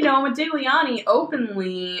 So, you know, Modigliani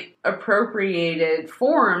openly appropriated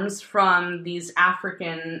forms from these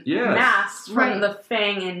African masks from the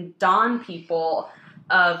Fang and Don people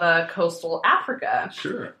of coastal Africa.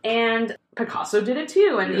 Sure. And Picasso did it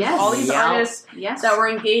too. And all these artists that were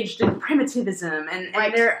engaged in primitivism. And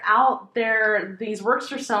they're out there, these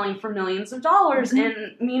works are selling for millions of dollars.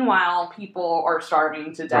 And meanwhile, people are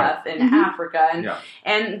starving to death in Africa.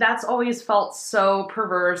 And that's always felt so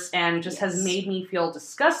perverse and just has made me feel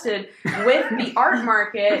disgusted with the art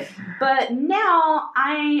market. But now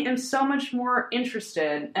I am so much more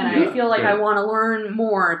interested. And I feel like I want to learn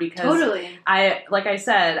more because like I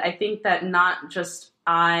said, I think that not just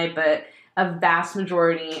but a vast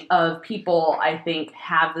majority of people, I think,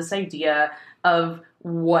 have this idea of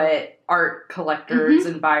what art collectors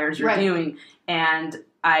and buyers are doing. And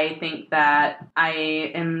I think that I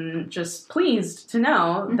am just pleased to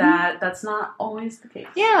know that that's not always the case.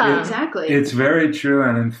 Yeah, exactly. It's very true.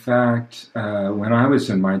 And in fact, when I was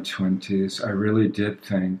in my 20s, I really did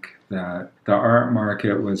think that the art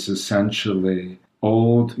market was essentially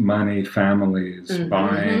old money families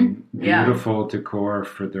buying beautiful decor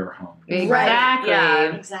for their homes. Exactly.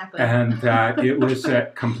 Yeah, exactly. And that it was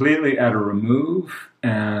completely at a remove,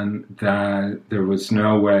 and that there was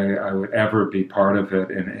no way I would ever be part of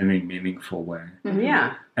it in any meaningful way.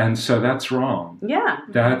 Yeah. And so that's wrong. Yeah.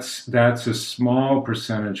 That's a small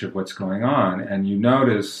percentage of what's going on. And you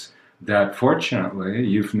notice that, fortunately,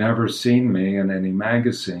 you've never seen me in any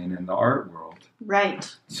magazine in the art world.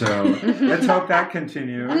 Right. So let's hope that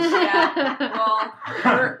continues. Yeah.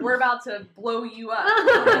 Well, we're about to blow you up.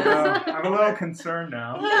 I'm a little concerned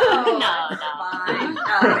now. No. Fine.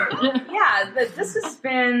 This has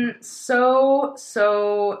been so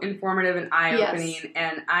informative and eye-opening,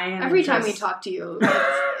 and I am every time we talk to you.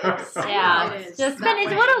 It's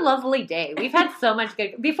what a lovely day. We've had so much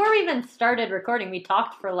good. Before we even started recording, we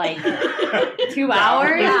talked for like 2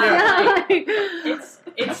 hours. Yeah.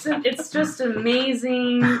 It's just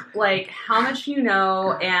amazing, like how much you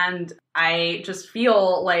know, and I just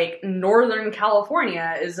feel like Northern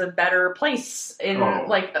California is a better place in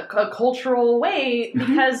like a cultural way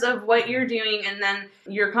because of what you're doing, and then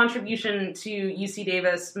your contribution to UC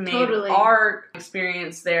Davis made our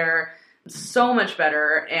experience there so much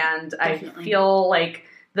better. And I feel like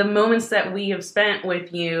the moments that we have spent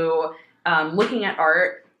with you looking at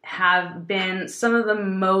art have been some of the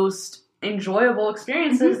most enjoyable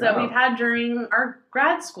experiences that we've had during our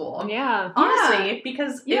grad school. Yeah. Honestly,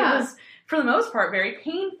 because it was, for the most part, very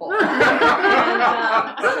painful.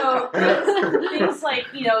 And so things like,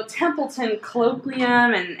 you know, Templeton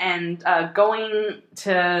Colloquium and going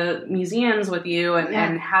to museums with you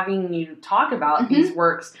and having you talk about these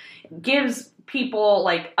works gives people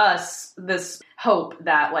like us this hope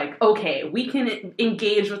that, like, okay, we can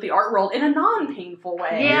engage with the art world in a non-painful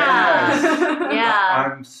way.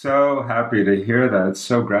 I'm so happy to hear that. It's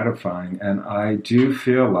so gratifying. And I do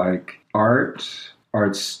feel like art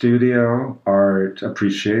studio, art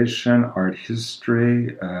appreciation, art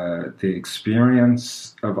history, the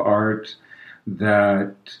experience of art,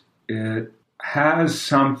 that it has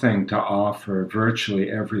something to offer virtually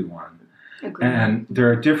everyone. Agreed. And there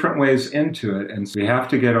are different ways into it. And so we have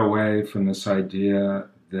to get away from this idea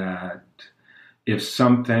that if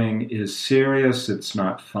something is serious, it's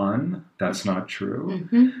not fun. That's not true.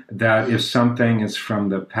 Mm-hmm. That if something is from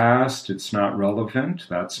the past, it's not relevant.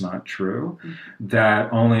 That's not true. Mm-hmm.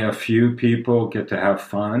 That only a few people get to have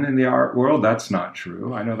fun in the art world. That's not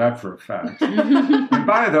true. I know that for a fact. And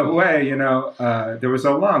by the way, there was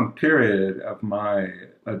a long period of my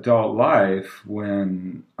adult life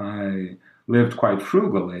when I lived quite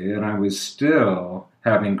frugally, and I was still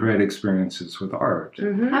having great experiences with art.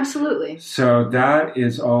 Mm-hmm. Absolutely. So that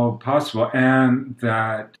is all possible, and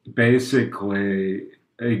that basically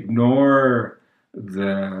ignore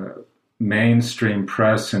the mainstream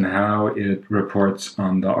press and how it reports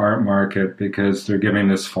on the art market because they're giving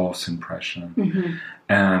this false impression. Mm-hmm.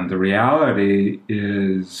 And the reality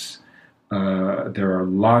is there are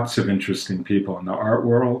lots of interesting people in the art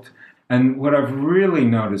world. And what I've really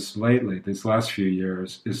noticed lately, these last few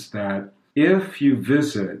years, is that if you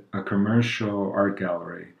visit a commercial art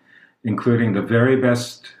gallery, including the very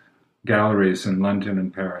best galleries in London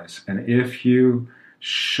and Paris, and if you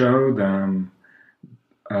show them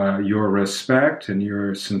your respect and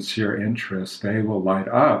your sincere interest, they will light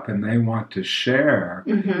up and they want to share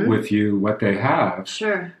with you what they have.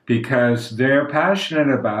 Sure. Because they're passionate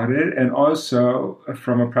about it, and also,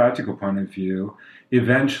 from a practical point of view,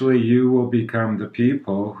 eventually you will become the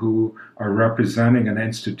people who are representing an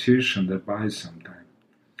institution that buys something.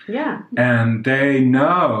 Yeah. And they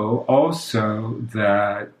know also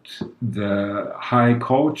that the high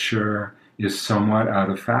culture is somewhat out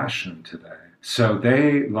of fashion today. So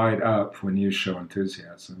they light up when you show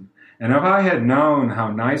enthusiasm. And if I had known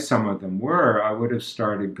how nice some of them were, I would have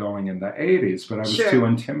started going in the 80s, but I was too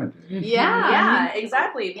intimidated. Yeah,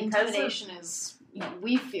 exactly. Intimidation is,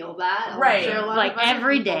 we feel that. Right. I'm sure a lot Like of other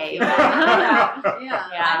every people day. feel that.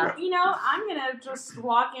 Yeah. I'm going to just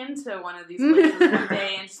walk into one of these places one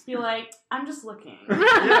day and just be like, I'm just looking.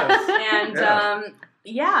 Yes. And,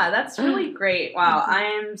 that's really great. Wow. I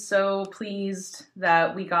am so pleased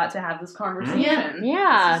that we got to have this conversation.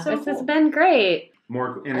 Yeah. This has been great.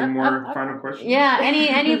 Any more final questions? Yeah.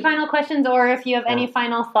 Any final questions, or if you have any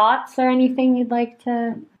final thoughts or anything you'd like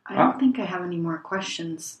to? I don't think I have any more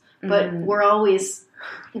questions, but we're always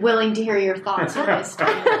willing to hear your thoughts. Always.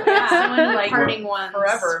 Like parting ones.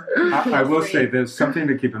 Forever. I will say there's something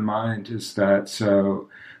to keep in mind is that, so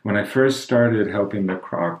when I first started helping the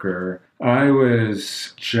Crocker, I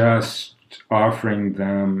was just offering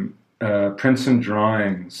them prints and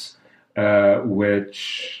drawings,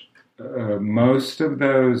 which most of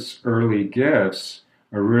those early gifts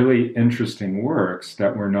are really interesting works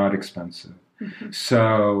that were not expensive. Mm-hmm.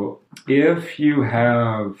 So if you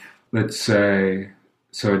have, let's say,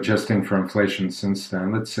 so adjusting for inflation since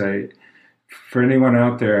then, let's say, for anyone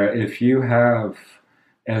out there, if you have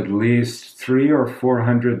at least $300 or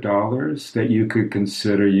 $400 that you could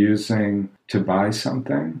consider using to buy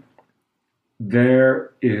something,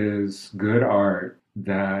 there is good art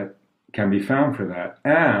that can be found for that.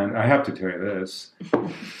 And I have to tell you this.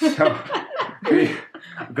 So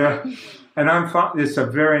it's a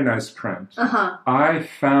very nice print. Uh-huh. I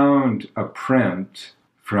found a print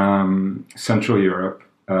from Central Europe,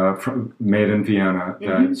 made in Vienna,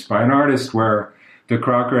 that's by an artist where the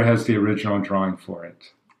Crocker has the original drawing for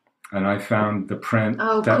it. And I found the print.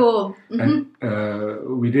 Oh, cool. Mm-hmm.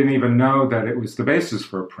 And we didn't even know that it was the basis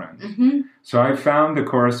for a print. Mm-hmm. So I found the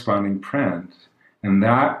corresponding print, and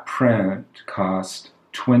that print cost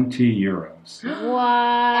 20 euros.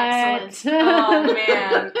 What? Excellent. Oh,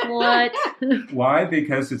 man. What? Why?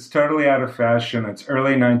 Because it's totally out of fashion. It's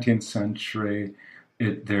early 19th century.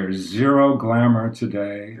 There's zero glamour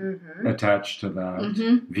today attached to that.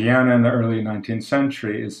 Mm-hmm. Vienna in the early 19th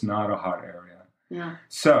century is not a hot area. Yeah.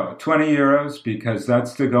 So 20 euros, because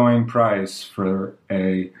that's the going price for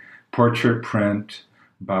a portrait print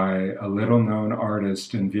by a little-known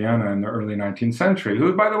artist in Vienna in the early 19th century,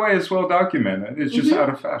 who, by the way, is well documented. It's just out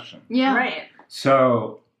of fashion. Yeah. Right.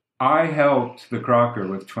 So I helped the Crocker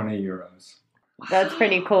with 20 euros. That's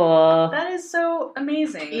pretty cool. That is so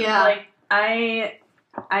amazing. Yeah. Like,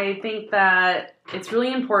 I think that it's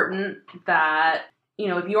really important that,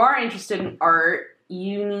 if you are interested in art,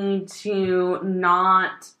 you need to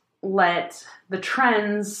not let the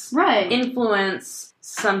trends influence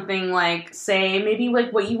something like, say, maybe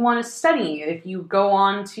like what you want to study. If you go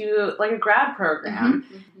on to like a grad program,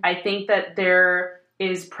 I think that there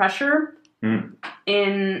is pressure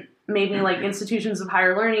in maybe like institutions of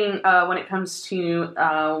higher learning when it comes to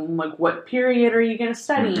like what period are you going to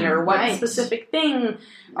study or what specific thing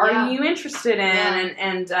are you interested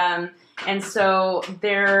in, and so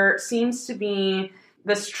there seems to be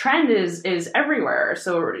this trend is everywhere.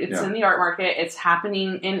 So it's in the art market. It's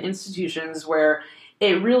happening in institutions where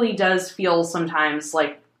it really does feel sometimes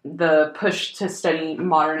like the push to study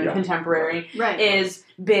modern and contemporary is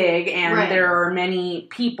big, and there are many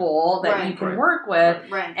people that you can work with.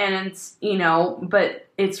 And it's, but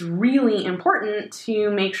it's really important to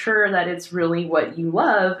make sure that it's really what you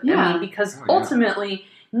love. I mean, because ultimately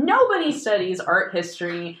nobody studies art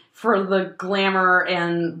history for the glamour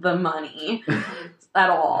and the money at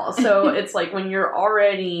all. So it's like when you're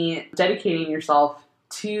already dedicating yourself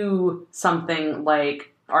to something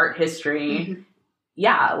like art history,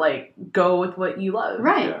 like go with what you love.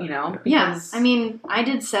 Because I mean, I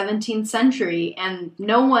did 17th century, and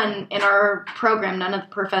no one in our program, none of the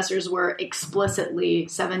professors were explicitly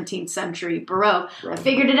 17th century Baroque. I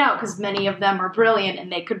figured it out because many of them are brilliant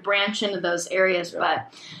and they could branch into those areas.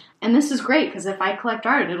 And this is great because if I collect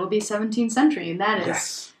art, it'll be 17th century, and that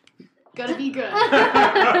is gonna be good.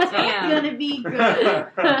 Gonna be good.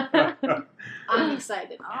 I'm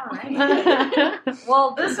excited. All right.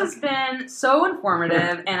 Well, this has been so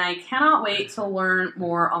informative, and I cannot wait to learn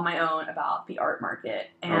more on my own about the art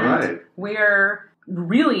market. And we're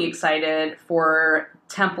really excited for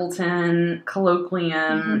Templeton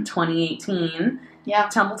Colloquium 2018. Yeah.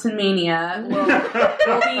 Templeton Mania will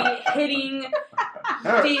be hitting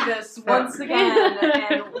Davis once again,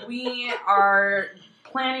 and we are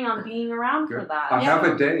planning on being around for that. I have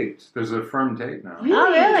a date. There's a firm date now. Oh,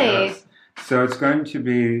 really? Yes. So it's going to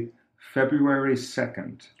be February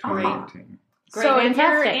 2nd, 2018. Great. So if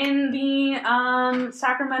you're in the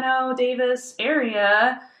Sacramento, Davis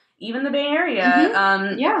area, even the Bay Area,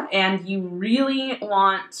 and you really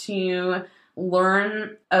want to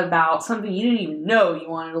learn about something you didn't even know you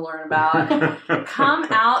wanted to learn about, come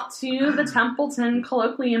out to the Templeton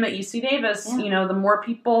Colloquium at UC Davis. The more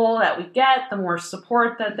people that we get, the more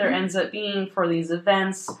support that there ends up being for these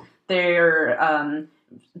events. They're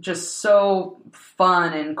just so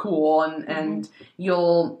fun and cool, and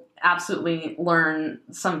you'll absolutely learn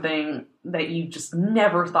something that you just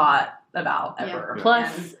never thought about ever.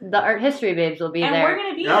 Plus, the art history babes will be there. And we're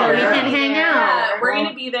going to be there. So we can hang out. We're going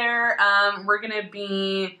to be there. We're going to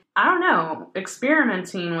be, I don't know,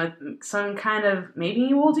 experimenting with some kind of,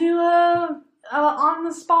 maybe we'll do a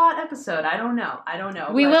on-the-spot episode. I don't know.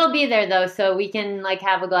 We will be there, though, so we can,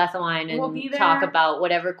 have a glass of wine and talk about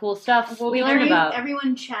whatever cool stuff we learned about.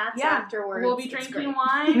 Everyone chats afterwards. We'll be drinking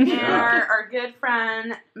wine, and our good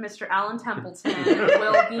friend, Mr. Alan Templeton,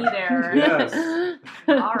 will be there. Yes.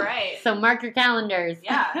 All right. So mark your calendars.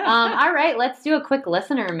 Yeah. All right, let's do a quick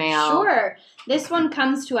listener mail. Sure. This one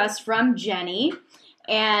comes to us from Jenny,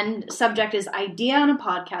 and subject is idea on a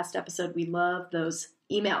podcast episode. We love those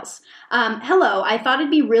emails. Hello, I thought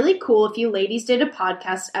it'd be really cool if you ladies did a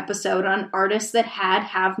podcast episode on artists that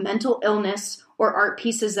have mental illness or art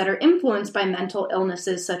pieces that are influenced by mental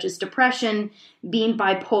illnesses such as depression, being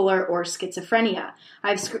bipolar, or schizophrenia.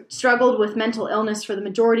 I've struggled with mental illness for the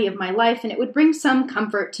majority of my life, and it would bring some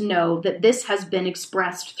comfort to know that this has been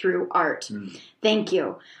expressed through art. Thank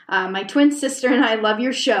you. My twin sister and I love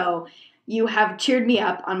your show. You have cheered me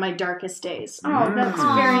up on my darkest days. Oh, that's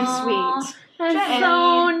very sweet. That's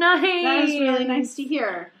so nice. That is really nice to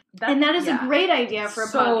hear. And that is a great idea for a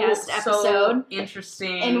podcast episode. So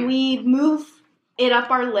interesting. And we move it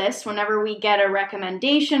up our list whenever we get a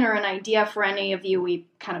recommendation or an idea for any of you. We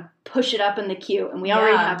kind of push it up in the queue. And we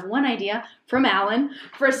already have one idea from Alan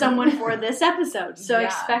for someone for this episode. So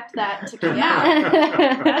expect that to come out.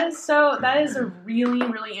 That is a really,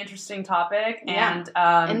 really interesting topic. And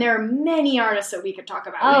there are many artists that we could talk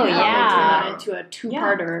about. Oh, turn that into a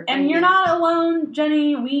two-parter. And you're not alone,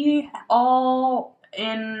 Jenny. We all,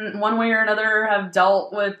 in one way or another, have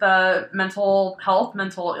dealt with mental health,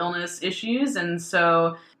 mental illness issues. And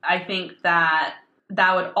so I think that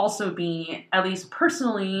would also be, at least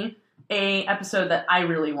personally, a episode that I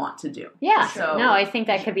really want to do. Yeah. So, no, I think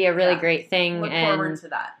that could be a really great thing. Look forward to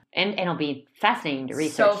that. And it'll be fascinating to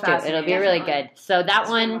research, too. It'll be really good. So that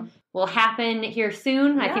one will happen here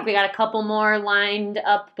soon. I think we got a couple more lined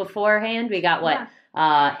up beforehand. We got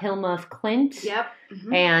Hilma of Clint. Yep.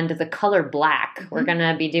 And The Color Black. We're going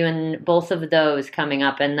to be doing both of those coming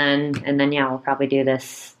up. And then we'll probably do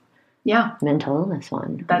this mental illness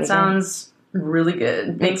one. That sounds really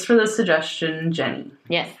good. Thanks for the suggestion, Jenny.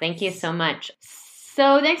 Yes, thank you so much.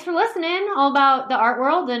 So thanks for listening, all about the art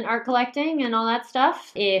world and art collecting and all that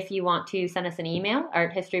stuff. If you want to send us an email,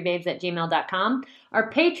 arthistorybabes@gmail.com.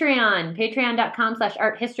 Our Patreon,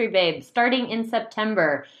 patreon.com/arthistorybabes, starting in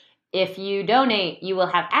September. If you donate, you will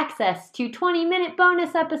have access to 20-minute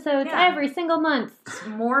bonus episodes every single month.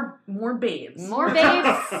 More babes. More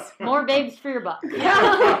babes. More babes for your buck.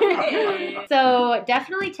 So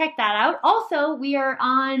definitely check that out. Also, we are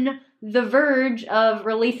on the verge of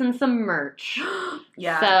releasing some merch.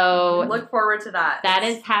 Yeah. So look forward to that. That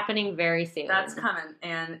is happening very soon. That's coming,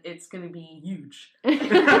 and it's going to be huge.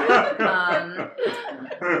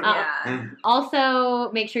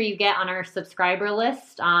 Also, make sure you get on our subscriber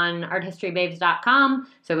list on arthistorybabes.com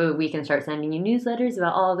so we can start sending you newsletters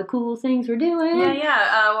about all the cool things we're doing.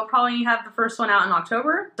 Yeah. We'll probably have the first one out in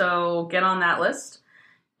October, so get on that list.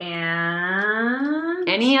 And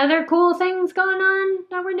any other cool things going on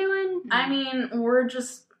that we're doing? I mean, we're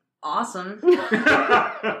just awesome.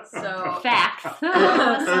 So facts.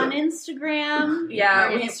 Follow us on Instagram. Yeah,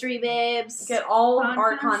 Art History Babes. Get all of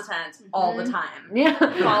our content all the time. Yeah.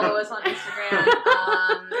 Follow us on Instagram.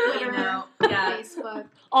 Twitter, Facebook.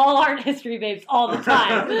 All Art History Babes all the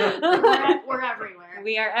time. We're everywhere.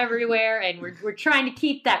 We are everywhere, and we're trying to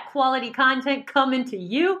keep that quality content coming to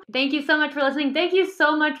you. Thank you so much for listening. Thank you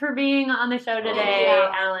so much for being on the show today,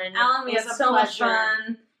 Alan. Alan, we had so much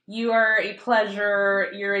fun. You are a pleasure.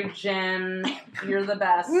 You're a gem. You're the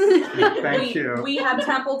best. Thank you. We have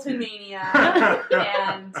Templeton Mania,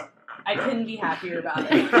 and I couldn't be happier about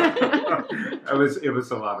it. It was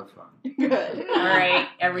a lot of fun. Good. All right,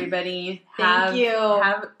 everybody. Thank you.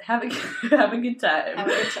 Have a good time. Have a good time.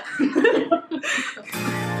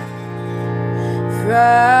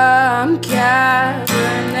 From Cabernet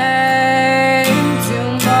to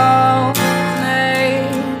Monet,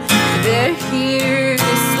 they're here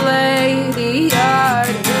to slay the art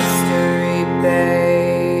history babes.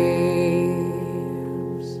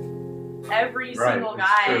 Every single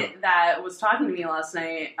guy that was talking to me last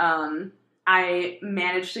night, I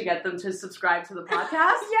managed to get them to subscribe to the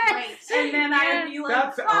podcast. Yes. And then I'd be like,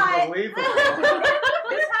 that's unbelievable.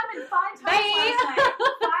 This happened 5 times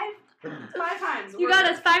last night. Five times. You got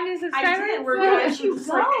us 5 new subscribers? I did. We're good. She was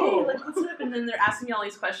like, hey, like, what's up? And then they're asking me all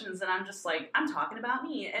these questions, and I'm just like, I'm talking about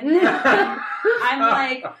me. And then I'm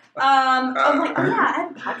like, oh yeah, I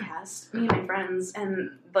have a podcast, me and my friends,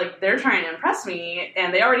 and like they're trying to impress me,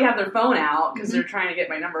 and they already have their phone out because they're trying to get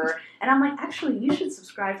my number. And I'm like, actually, you should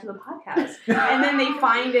subscribe to the podcast. And then they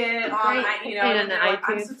find it on, and they're like,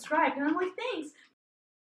 I'm subscribed, and I'm like, thanks.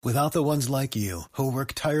 Without the ones like you, who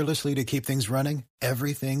work tirelessly to keep things running,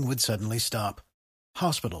 everything would suddenly stop.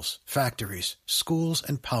 Hospitals, factories, schools,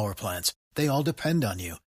 and power plants, they all depend on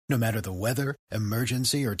you. No matter the weather,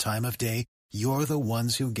 emergency, or time of day, you're the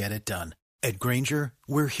ones who get it done. At Grainger,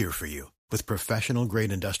 we're here for you with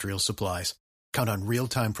professional-grade industrial supplies. Count on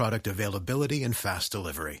real-time product availability and fast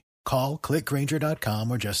delivery. Call, click Grainger.com,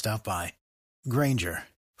 or just stop by. Grainger,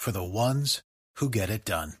 for the ones who get it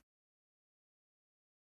done.